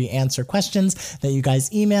podcast where we answer questions that you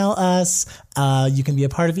guys email us. You can be a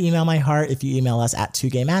part of Email My Heart if you email us at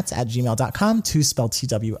 2gaymats@gmail.com, 2 spelled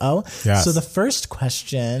TWO. Yes. So the first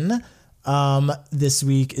question this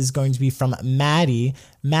week is going to be from Maddie.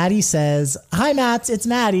 Maddie says, "Hi Matt, it's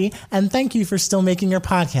Maddie, and thank you for still making your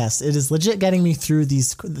podcast. It is legit getting me through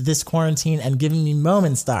this quarantine and giving me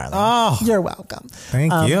moments, darling." Oh, you're welcome.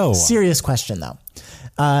 Thank you. Serious question though.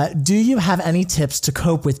 Do you have any tips to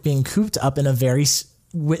cope with being cooped up in a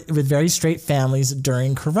with very straight families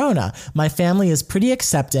during Corona? My family is pretty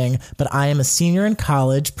accepting, but I am a senior in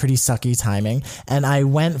college, pretty sucky timing, and I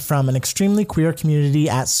went from an extremely queer community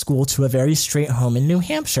at school to a very straight home in New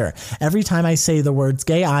Hampshire. Every time I say the words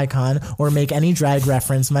gay icon or make any drag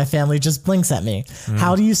reference, my family just blinks at me.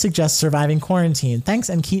 How do you suggest surviving quarantine? Thanks,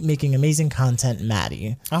 and keep making amazing content,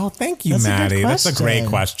 Maddie. Oh, thank you, Maddie. That's a great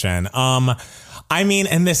question. I mean,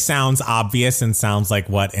 and this sounds obvious and sounds like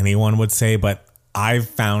what anyone would say, but I've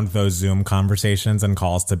found those Zoom conversations and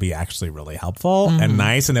calls to be actually really helpful and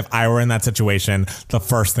nice. And if I were in that situation, the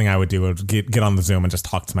first thing I would do would get on the Zoom and just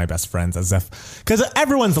talk to my best friends because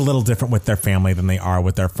everyone's a little different with their family than they are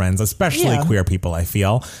with their friends, especially queer people, I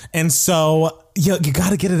feel. And so you got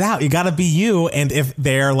to get it out. You got to be you. And if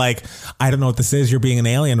they're like, I don't know what this is, you're being an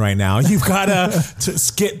alien right now. You've got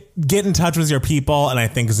to get in touch with your people. And I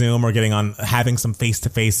think Zoom or having some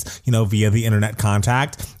face-to-face, via the internet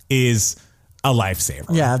contact is a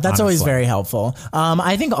lifesaver. Yeah, that's honestly always very helpful.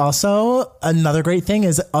 I think also another great thing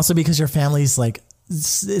is also because your family's like,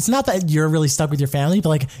 it's not that you're really stuck with your family, but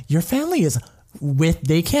like your family is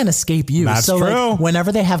they can't escape you. That's so true. Like,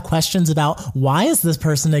 whenever they have questions about why is this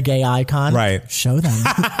person a gay icon, right? Show them.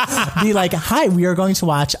 Be like, hi, we are going to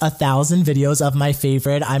watch 1,000 videos of my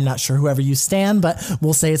favorite. I'm not sure whoever you stand, but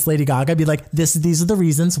we'll say it's Lady Gaga. Be like, these are the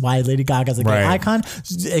reasons why Lady Gaga is a gay icon.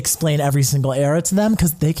 Explain every single era to them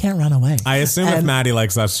because they can't run away. I assume if Maddie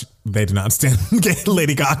likes us, they do not stand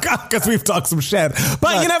Lady Gaga because we've talked some shit.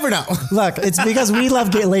 But you never know. Look, it's because we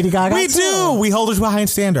love Lady Gaga. We do. We hold her to a high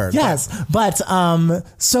standard. Yes. But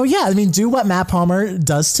so yeah, I mean, do what Matt Palmer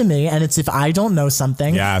does to me. And it's if I don't know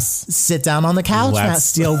something, sit down on the couch, Matt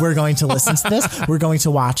Steele, we're going to listen to this. We're going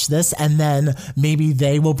to watch this. And then maybe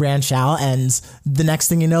they will branch out. And the next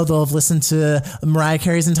thing you know, they'll have listened to Mariah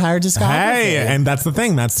Carey's entire discography. Hey, and that's the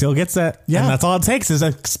thing. Matt Steele gets it. Yeah. And that's all it takes is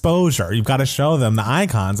exposure. You've got to show them the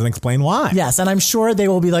icons and explain why. Yes, and I'm sure they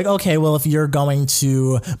will be like, okay, well, if you're going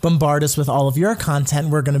to bombard us with all of your content,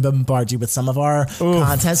 we're going to bombard you with some of our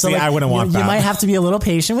content. So I wouldn't want that. You might have to be a little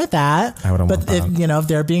patient with that. I wouldn't want that. But if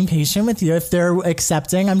they're being patient with you, if they're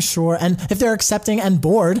accepting, I'm sure, and if they're accepting and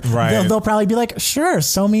bored, they'll probably be like, sure,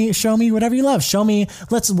 show me whatever you love.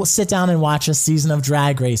 Let's sit down and watch a season of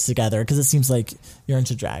Drag Race together because it seems like you're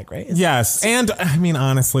into Drag Race. Yes, and I mean,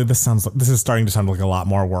 honestly, this is starting to sound like a lot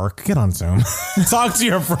more work. Get on Zoom. Talk to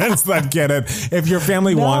your friends that get it. If your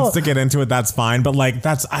family wants to get into it, that's fine. But like,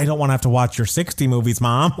 I don't want to have to watch your 60 movies,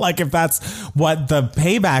 Mom. Like, if that's what the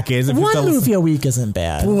payback is. If one movie a week isn't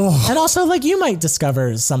bad. And also, like, you might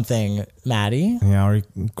discover something, Maddie. Yeah, or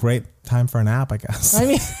great time for a nap, I guess.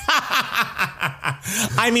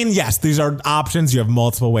 I mean, yes, these are options. You have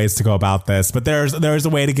multiple ways to go about this, but there's a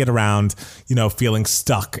way to get around, feeling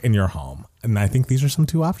stuck in your home. And I think these are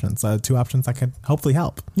two options that could hopefully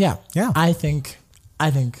help. Yeah. Yeah. I think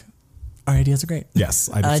our ideas are great. Yes,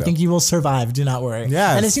 I do. I think you will survive. Do not worry.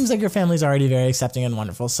 Yes. And it seems like your family's already very accepting and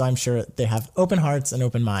wonderful. So I'm sure they have open hearts and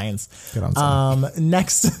open minds. Good on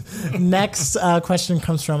Next question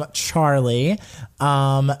comes from Charlie.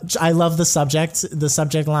 I love the subject. The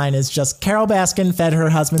subject line is just Carol Baskin fed her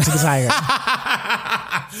husband to the tiger.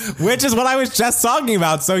 Which is what I was just talking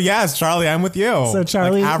about. So yes, Charlie, I'm with you. So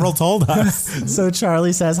Charlie, like Avril told us. So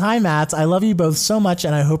Charlie says, "Hi Matt, I love you both so much,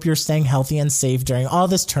 and I hope you're staying healthy and safe during all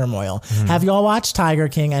this turmoil. Have you all watched Tiger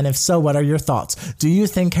King? And if so, what are your thoughts? Do you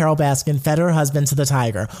think Carol Baskin fed her husband to the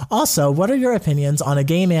tiger? Also, what are your opinions on a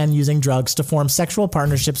gay man using drugs to form sexual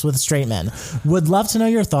partnerships with straight men? Would love to know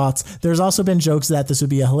your thoughts. There's also been jokes that this would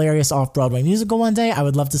be a hilarious off-Broadway musical one day. I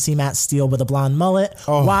would love to see Matt Steele with a blonde mullet.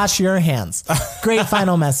 Wash your hands." Great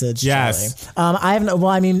final message. Yes.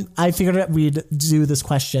 Charlie. I figured we'd do this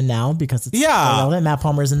question now because it's relevant. Matt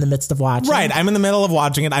Palmer's in the midst of watching. Right. I'm in the middle of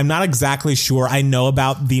watching it. I'm not exactly sure. I know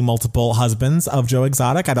about the multiple husbands of Joe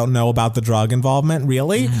Exotic. I don't know about the drug involvement,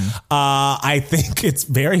 really. I think it's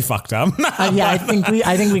very fucked up. I think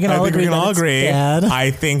we can all agree.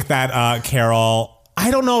 I think that Carol, I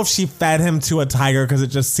don't know if she fed him to a tiger because it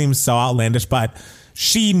just seems so outlandish, but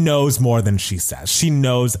she knows more than she says. She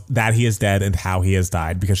knows that he is dead and how he has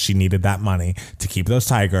died because she needed that money to keep those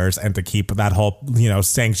tigers and to keep that whole,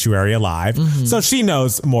 sanctuary alive. So she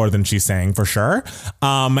knows more than she's saying for sure.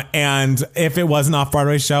 And if it was an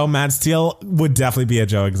off-Broadway show, Matt Steele would definitely be a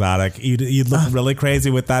Joe Exotic. You'd look really crazy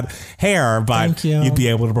with that hair, but you'd be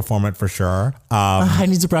able to perform it for sure. I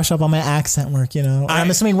need to brush up on my accent work, I'm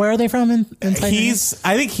assuming, where are they from in Tiger?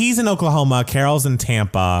 I think he's in Oklahoma. Carol's in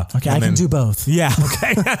Tampa. Okay, I can do both. Yeah.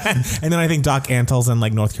 Okay. And then I think Doc Antle's in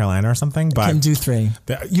like North Carolina or something. But can do 3.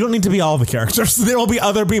 You don't need to be all the characters. There will be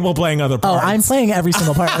other people playing other parts. Oh, I'm playing every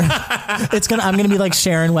single part. I'm gonna be like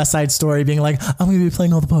Sharon West Side Story, being like, I'm gonna be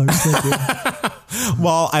playing all the parts. Thank you.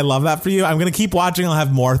 Well, I love that for you. I'm gonna keep watching. I'll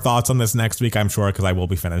have more thoughts on this next week, I'm sure, because I will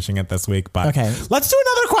be finishing it this week. But okay, let's do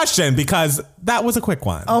another question because that was a quick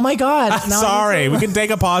one. Oh my God! Sorry, we can take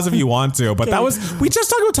a pause if you want to, but we just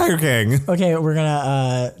talked about Tiger King. Okay, we're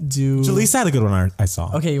gonna do. Jaleesa had a good one I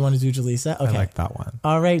saw. Okay, you want to do Jaleesa? Okay, I like that one.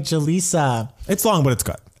 All right, Jaleesa. It's long, but it's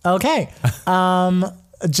good. Okay.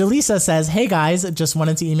 Jaleesa says, "Hey guys, just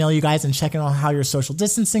wanted to email you guys and check in on how your social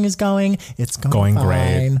distancing is going. It's going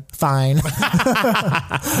great. Fine.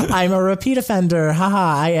 I'm a repeat offender.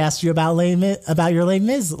 Haha. I asked you about your Les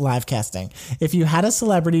Mis live casting. If you had a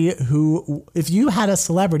celebrity who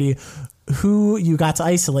you got to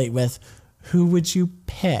isolate with, who would you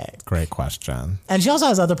pick?" Great question. And she also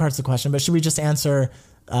has other parts of the question, but should we just answer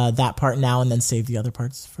that part now and then save the other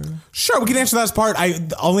parts for? Sure, we can answer that part.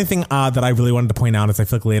 The only thing that I really wanted to point out is I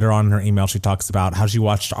feel like later on in her email she talks about how she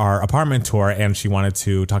watched our apartment tour and she wanted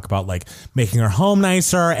to talk about like making her home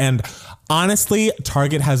nicer. And honestly,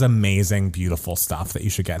 Target has amazing, beautiful stuff that you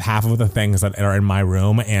should get. Half of the things that are in my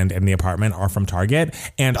room and in the apartment are from Target,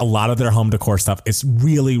 and a lot of their home decor stuff is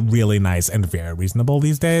really, really nice and very reasonable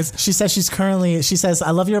these days. She says,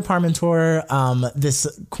 "I love your apartment tour. This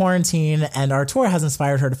quarantine and our tour has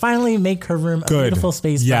inspired her to finally make her room a beautiful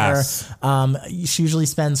space for her. She usually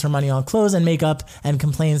spends her money on clothes and makeup and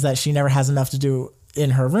complains that she never has enough to do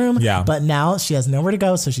in her room. Yeah. But now she has nowhere to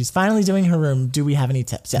go, so she's finally doing her room. Do we have any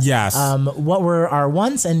tips?" Yes. What were our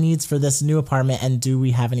wants and needs for this new apartment, and do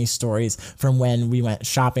we have any stories from when we went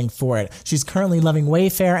shopping for it? She's currently loving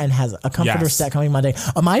Wayfair and has a comforter set coming Monday.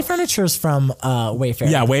 My furniture is from Wayfair.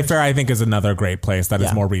 Yeah, Wayfair I think is another great place that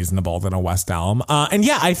is more reasonable than a West Elm. And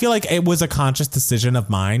yeah, I feel like it was a conscious decision of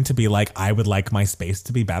mine to be like, I would like my space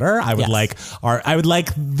to be better. I would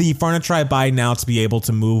like the furniture I buy now to be able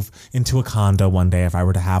to move into a condo one day if I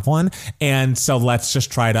were to have one. And so let's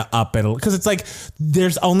just try to up it, because it's like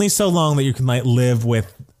there's only so long that you can like live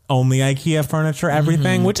with only IKEA furniture,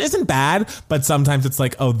 everything, which isn't bad, but sometimes it's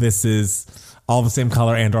like, oh, this is all the same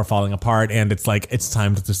color and or falling apart, and it's like it's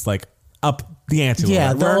time to just like up the ante.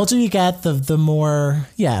 Yeah, the older you get, the more.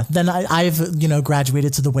 Yeah, then I've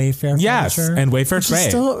graduated to the Wayfair. Yes, furniture, and Wayfair's great.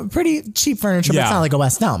 Still pretty cheap furniture, but it's not like a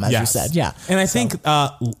West Elm, as you said. Yeah, and I think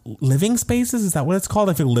Living Spaces, is that what it's called?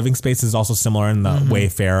 I think Living Spaces is also similar in the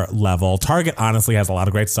Wayfair level. Target honestly has a lot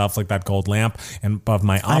of great stuff, like that gold lamp and above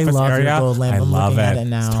my office area. Your gold lamp. I love it.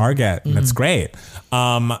 Now. It's Target, and it's great.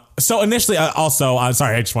 So initially, also, I'm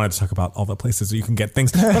sorry, I just wanted to talk about all the places where you can get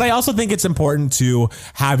things, but I also think it's important to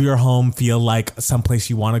have your home feel like someplace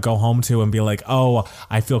you want to go home to and be like, oh,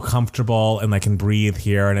 I feel comfortable and I can breathe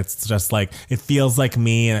here, and it's just like it feels like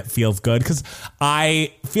me and it feels good. Because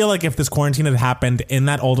I feel like if this quarantine had happened in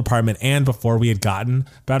that old apartment and before we had gotten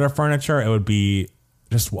better furniture, it would be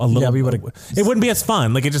just a little. Yeah, we would. It wouldn't be as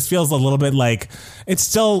fun. Like it just feels a little bit like it's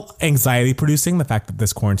still anxiety producing. The fact that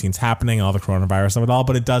this quarantine's happening, all the coronavirus of it all,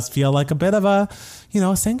 but it does feel like a bit of a,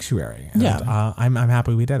 a sanctuary. And, yeah, I'm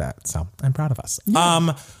happy we did it. So I'm proud of us.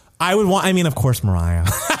 Yeah. Of course, Mariah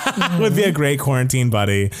would be a great quarantine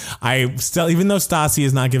buddy. I still, even though Stassi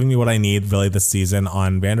is not giving me what I need really this season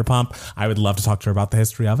on Vanderpump, I would love to talk to her about the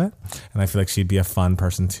history of it. And I feel like she'd be a fun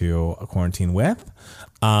person to quarantine with.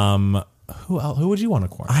 Who would you want to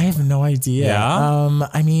quarantine? I have no idea. Yeah?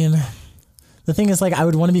 The thing is, like, I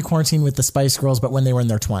would want to be quarantined with the Spice Girls, but when they were in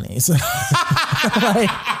their 20s.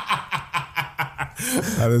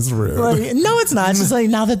 That is rude. Like, no, it's not. It's just like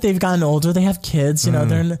now that they've gotten older, they have kids.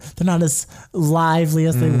 They're not as lively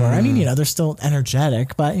as they were. I mean, they're still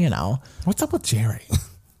energetic, but What's up with Jerry?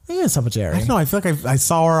 What's up with Jerry? I don't know. I feel like I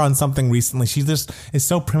saw her on something recently. She just is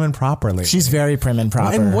so prim and proper lately. She's very prim and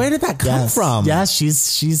proper. And where did that come from? Yes,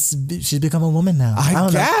 she's become a woman now. I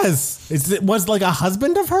guess. Was like a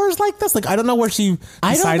husband of hers like this? Like I don't know where she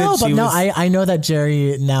decided. I don't know, but I know that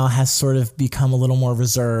Jerry now has sort of become a little more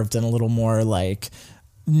reserved and a little more like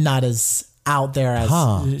not as out there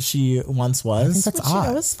as she once was. I think that's odd.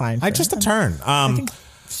 It was fine. Just a turn. I think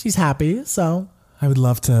she's happy. So I would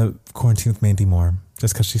love to quarantine with Mandy Moore.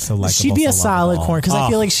 Just because she's so likable. She'd be a solid corn because I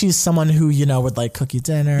feel like she's someone who would like cook you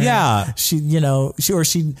dinner. Yeah, she'd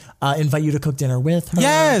invite you to cook dinner with her.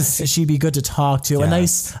 Yes, she'd be good to talk to.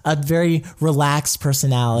 Yes. A very relaxed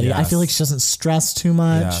personality. Yes. I feel like she doesn't stress too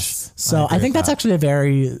much. Yes. So I think that's actually a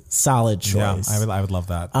very solid choice. Yeah, I would love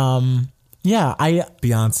that. Yeah,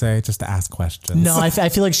 Beyonce just to ask questions. No, I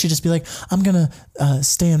feel like she'd just be like, I'm gonna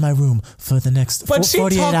stay in my room for the next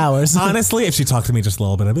 48 hours. Honestly, if she talked to me just a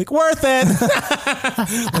little bit, I'd be like, worth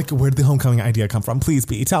it. Like, where did the homecoming idea come from? Please,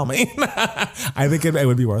 B, tell me. I think it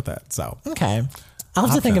would be worth it. So okay, I'll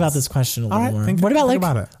have to think about this question a little more. What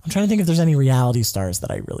about it? I'm trying to think if there's any reality stars that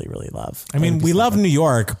I really, really love. I mean, we love New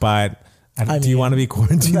York, but. Do you want to be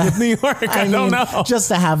quarantined with New York? I don't know. Just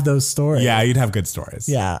to have those stories. Yeah, you'd have good stories.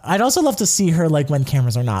 Yeah. I'd also love to see her like when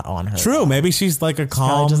cameras are not on her. True. Maybe she's like a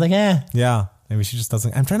calm. Just like, Yeah. Maybe she just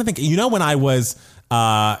doesn't. I'm trying to think. When I was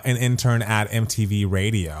an intern at MTV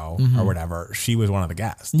Radio or whatever, she was one of the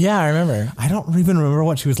guests. Yeah, I remember. I don't even remember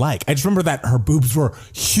what she was like. I just remember that her boobs were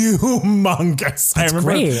humongous. I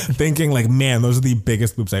remember thinking like, man, those are the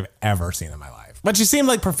biggest boobs I've ever seen in my life. But she seemed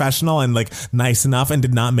like professional and like nice enough and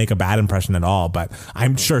did not make a bad impression at all. But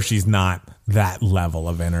I'm sure she's not that level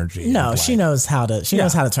of energy. No, she knows how to. She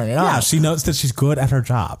knows how to turn it on. Yeah, she knows that she's good at her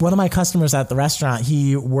job. One of my customers at the restaurant,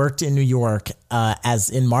 he worked in New York as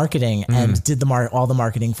in marketing and did all the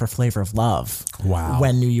marketing for Flavor of Love. Wow.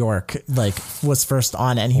 When New York was first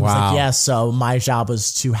on, and he was like, yeah. So my job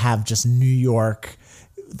was to have just New York.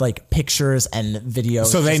 Like pictures and videos.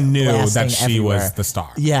 So they knew that she was the star.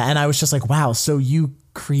 Yeah. And I was just like, wow, so you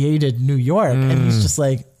created New York. And he's just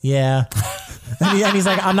like, yeah. and he's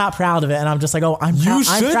like, I'm not proud of it. And I'm just like, oh, I'm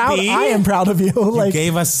proud. I am proud of you. You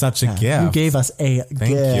gave us such a gift. You gave us a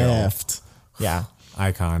gift. You. Yeah.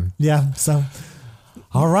 Icon. Yeah. So.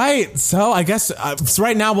 All right. So I guess so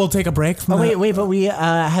right now we'll take a break. Wait, but we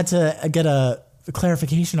had to get a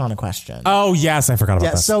clarification on a question. Oh, yes. I forgot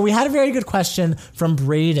about that. So we had a very good question from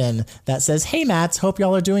Braden that says, hey, Matts, hope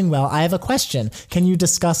y'all are doing well. I have a question. Can you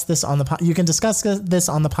discuss this on the you can discuss this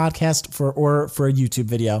on the podcast or for a YouTube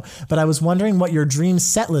video, but I was wondering what your dream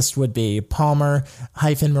set list would be.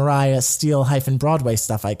 Palmer-Mariah, Steele-Broadway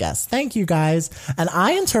stuff, I guess. Thank you, guys. And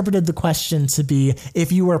I interpreted the question to be,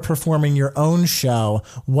 if you were performing your own show,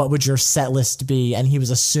 what would your set list be? And he was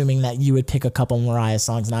assuming that you would pick a couple Mariah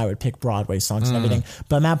songs and I would pick Broadway songs. And everything.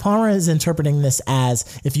 But Matt Palmer is interpreting this as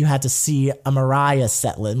if you had to see a Mariah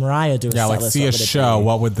set list. Mariah do a set list. See a show.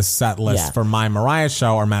 What would the set list for my Mariah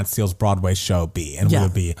show or Matt Steele's Broadway show be? And we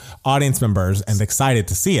would be audience members and excited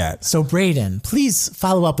to see it. So Braden, please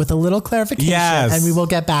follow up with a little clarification and we will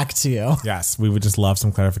get back to you. Yes, we would just love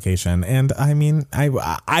some clarification. And I mean,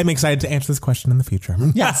 I'm excited to answer this question in the future.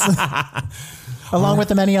 Yes. Along with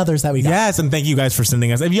the many others that we got. Yes, and thank you guys for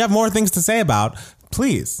sending us. If you have more things to say about,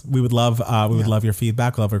 please, we would love love your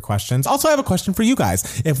feedback, love your questions. Also, I have a question for you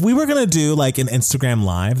guys. If we were gonna do like an Instagram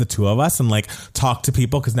live, the two of us, and like talk to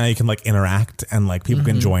people, because now you can like interact and like people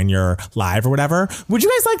can join your live or whatever. Would you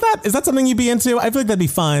guys like that? Is that something you'd be into? I feel like that'd be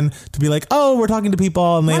fun to be like, oh, we're talking to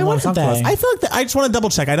people and they want to talk to us. I feel like I just want to double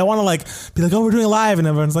check. I don't want to like be like, oh, we're doing live, and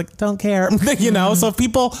everyone's like, don't care, you know. So if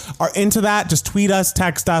people are into that, just tweet us,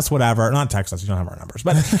 text us, whatever. Not text us. You don't have our numbers,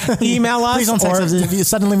 but email us. Please don't text us. If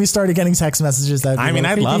suddenly we started getting text messages, that I mean,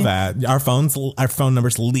 I'd love that. Our phone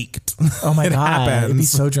numbers leaked. Oh my God. It'd be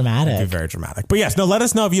so dramatic. It'd be very dramatic. But yes, no, let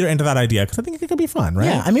us know if you're into that idea because I think it could be fun, right?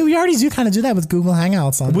 Yeah. I mean, we already do kind of do that with Google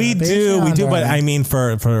Hangouts on We do, but I mean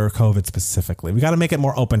for COVID specifically. We got to make it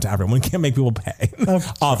more open to everyone. We can't make people pay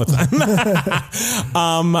all the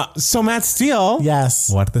time. So Matt Steele.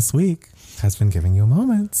 Yes. What this week has been giving you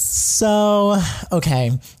moments? So,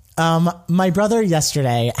 okay. My brother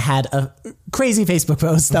yesterday had a crazy Facebook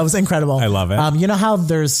post that was incredible. I love it. You know how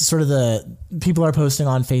there's sort of the people are posting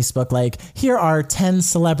on Facebook, like, here are 10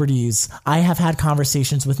 celebrities. I have had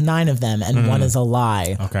conversations with 9 of them and one is a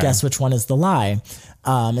lie. Okay. Guess which one is the lie?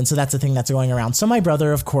 And so that's the thing that's going around. So my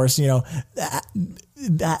brother, of course, you know,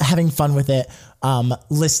 having fun with it,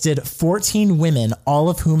 listed 14 women, all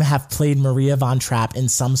of whom have played Maria von Trapp in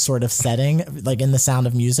some sort of setting, like in The Sound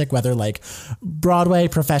of Music, whether like Broadway,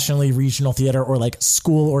 professionally, regional theater, or like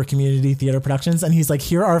school or community theater productions. And he's like,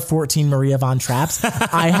 here are 14 Maria von Trapps.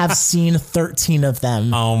 I have seen 13 of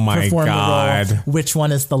them. Oh my God. The role. Which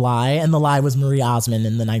one is the lie? And the lie was Marie Osmond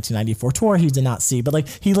in the 1994 tour. He did not see, but like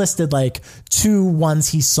he listed like 2 ones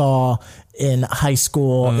he saw in high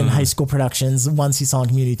school productions, ones he saw in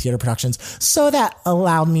community theater productions. So that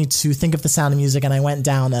allowed me to think of The Sound of Music, and I went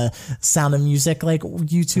down a Sound of Music like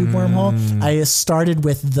YouTube wormhole. I started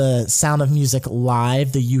with the Sound of Music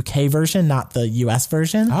Live, the UK version, not the US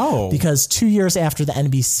version. Oh. Because 2 years after the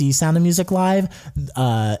NBC Sound of Music Live,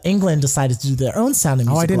 England decided to do their own Sound of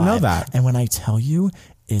Music Live. I didn't know that. And when I tell you,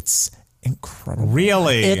 it's incredible.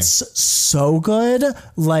 Really? It's so good.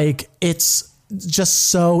 Like, it's just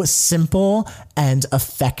so simple and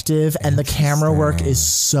effective, and the camera work is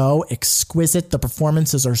so exquisite. The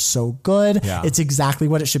performances are so good. Yeah. It's exactly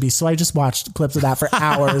what it should be. So I just watched clips of that for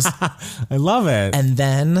hours. I love it. And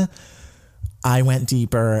then I went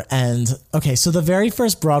deeper, and okay, so the very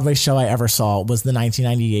first Broadway show I ever saw was the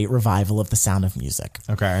 1998 revival of The Sound of Music.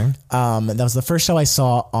 Okay. That was the first show I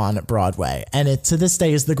saw on Broadway, and it to this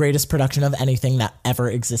day is the greatest production of anything that ever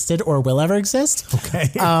existed or will ever exist.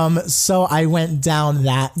 Okay. So I went down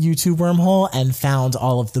that YouTube wormhole and found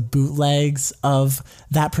all of the bootlegs of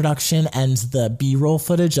that production and the B-roll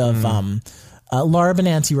footage of Laura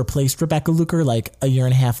Benanti replaced Rebecca Luker like a year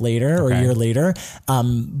and a half later or a year later.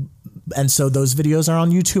 And so those videos are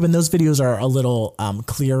on YouTube, and those videos are a little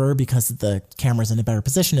clearer because the camera's in a better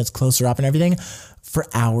position. It's closer up and everything. For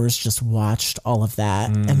hours, just watched all of that.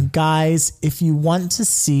 And guys, if you want to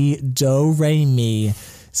see Do Re Mi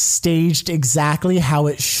staged exactly how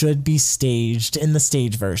it should be staged in the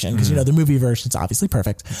stage version, because you know the movie version is obviously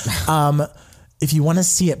perfect. If you want to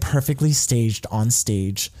see it perfectly staged on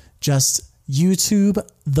stage, just YouTube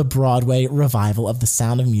the Broadway revival of The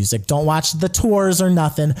Sound of Music. Don't watch the tours or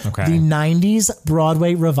nothing. Okay. The 90s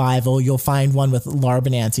Broadway revival, you'll find one with Laura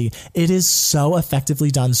Benanti. It is so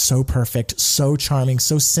effectively done, so perfect, so charming,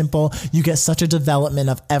 so simple. You get such a development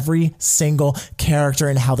of every single character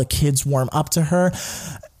and how the kids warm up to her.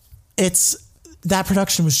 That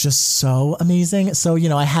production was just so amazing. So, you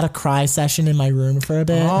know, I had a cry session in my room for a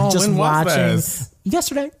bit. Oh, just when was watching this?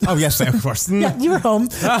 Yesterday. Oh, yesterday, of course. Yeah, you were home.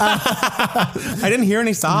 I didn't hear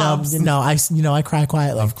any sobs. No, I cry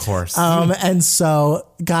quietly. Of course. And so,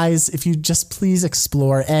 guys, if you just please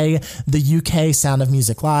explore A, the UK Sound of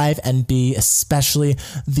Music Live, and B, especially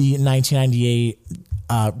the 1998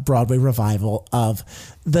 Broadway revival of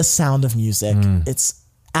The Sound of Music. It's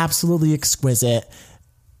absolutely exquisite.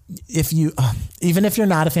 If you, even if you're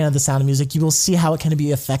not a fan of The Sound of Music, you will see how it can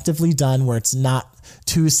be effectively done where it's not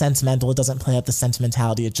too sentimental. It doesn't play up the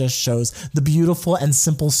sentimentality. It just shows the beautiful and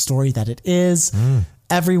simple story that it is.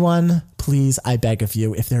 Everyone, please, I beg of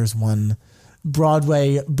you, if there's one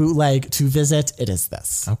Broadway bootleg to visit, it is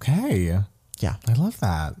this. Okay. Yeah. I love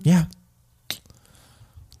that. Yeah.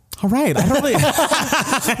 All right. I don't really.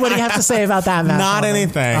 What do you have to say about that, Matt? Not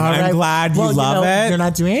anything. I'm glad you love it. You're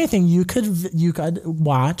not doing anything. You could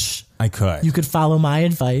watch. I could. You could follow my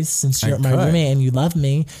advice since you're my roommate and you love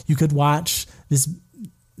me. You could watch this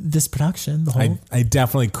production. The whole. I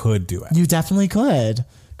definitely could do it. You definitely could.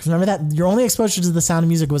 Because remember that your only exposure to The Sound of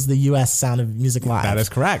Music was the U.S. Sound of Music Live. That is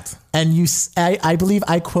correct. And I believe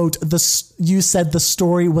I quote you said the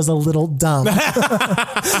story was a little dumb,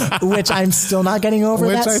 which I'm still not getting over.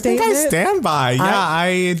 Which I think I stand by. Yeah,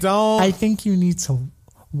 I don't. I think you need to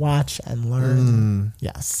watch and learn.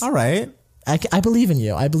 Yes. All right. I believe in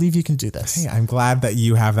you. I believe you can do this. Hey, I'm glad that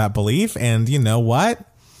you have that belief. And you know what?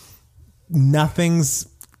 Nothing's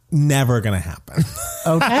never going to happen.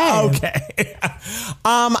 Okay. Okay.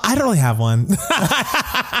 I don't really have one.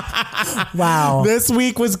 Wow. This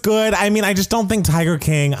week was good. I mean, I just don't think Tiger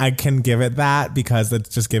King, I can give it that because it's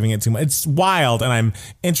just giving it too much. It's wild and I'm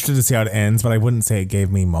interested to see how it ends, but I wouldn't say it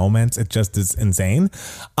gave me moments. It just is insane.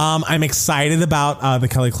 I'm excited about the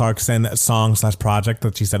Kelly Clarkson song / project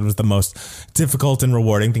that she said was the most difficult and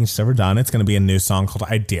rewarding thing she's ever done. It's going to be a new song called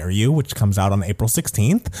I Dare You, which comes out on April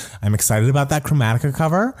 16th. I'm excited about that Chromatica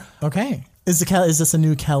cover. Okay. Is this a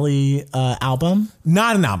new Kelly album?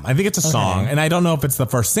 Not an album. I think it's a song. And I don't know if it's the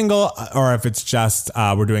first single or if it's just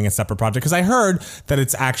we're doing a separate project. Because I heard that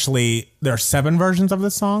it's actually, there are 7 versions of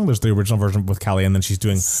this song. There's the original version with Kelly, and then she's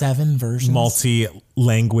doing 7 versions?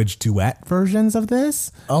 Multi-language duet versions of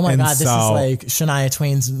this. Oh my God, this is like Shania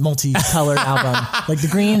Twain's multicolored album. Like the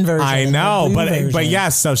green version. I know, but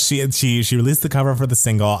yes, so she released the cover for the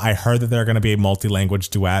single. I heard that there are going to be multi-language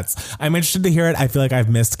duets. I'm interested to hear it. I feel like I've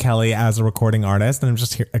missed Kelly as a recording artist, and I'm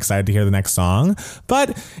just excited to hear the next song. But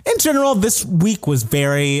in general, this week was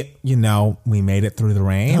very, we made it through the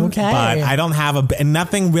rain. Okay. But I don't have and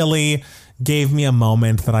nothing really gave me a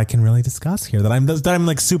moment that I can really discuss here that I'm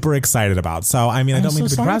like super excited about. So I mean, I don't mean to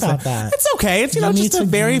be depressed. It's okay. It's just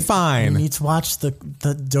very fine. You need to watch the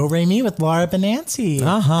Do Re Mi with Laura Benanti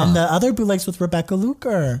and the other bootlegs with Rebecca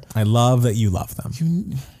Luker. I love that you love them.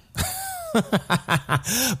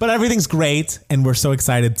 But everything's great, and we're so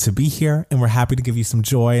excited to be here, and we're happy to give you some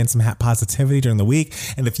joy and some positivity during the week.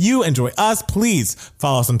 And if you enjoy us, please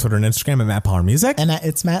follow us on Twitter and Instagram at Matt Power Music. And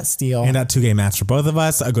it's Matt Steele. And at 2Gay Mats for both of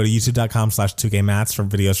us. Go to youtube.com/2gaymats for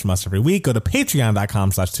videos from us every week. Go to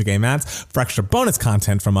patreon.com/2Gay Mats for extra bonus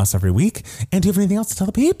content from us every week. And do you have anything else to tell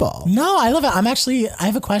the people? No, I love it. I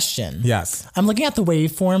have a question. Yes. I'm looking at the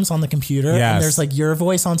waveforms on the computer, and there's like your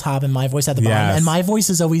voice on top and my voice at the bottom. And my voice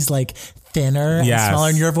is always like thinner and smaller,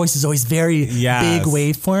 and your voice is always very big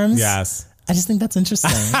waveforms. Yes. I just think that's interesting.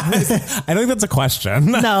 I don't think that's a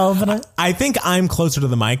question. No, but I think I'm closer to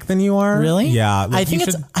the mic than you are. Really? Yeah. I think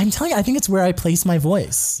I'm telling you, I think it's where I place my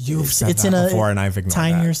voice. You've said that before, and I've ignored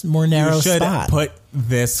tinier, more narrow spot. You should put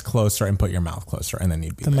this closer and put your mouth closer, and then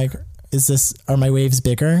you'd be bigger. Are my waves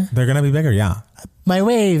bigger? They're going to be bigger, yeah. My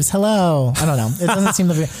waves, hello. I don't know. It doesn't seem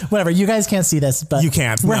to be. Whatever. You guys can't see this, but you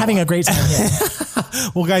can't. We're having a great time here.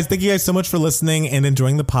 Well, guys, thank you guys so much for listening and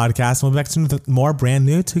enjoying the podcast. We'll be back soon with more brand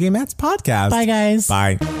new 2Gay Mats podcast. Bye, guys.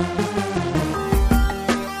 Bye.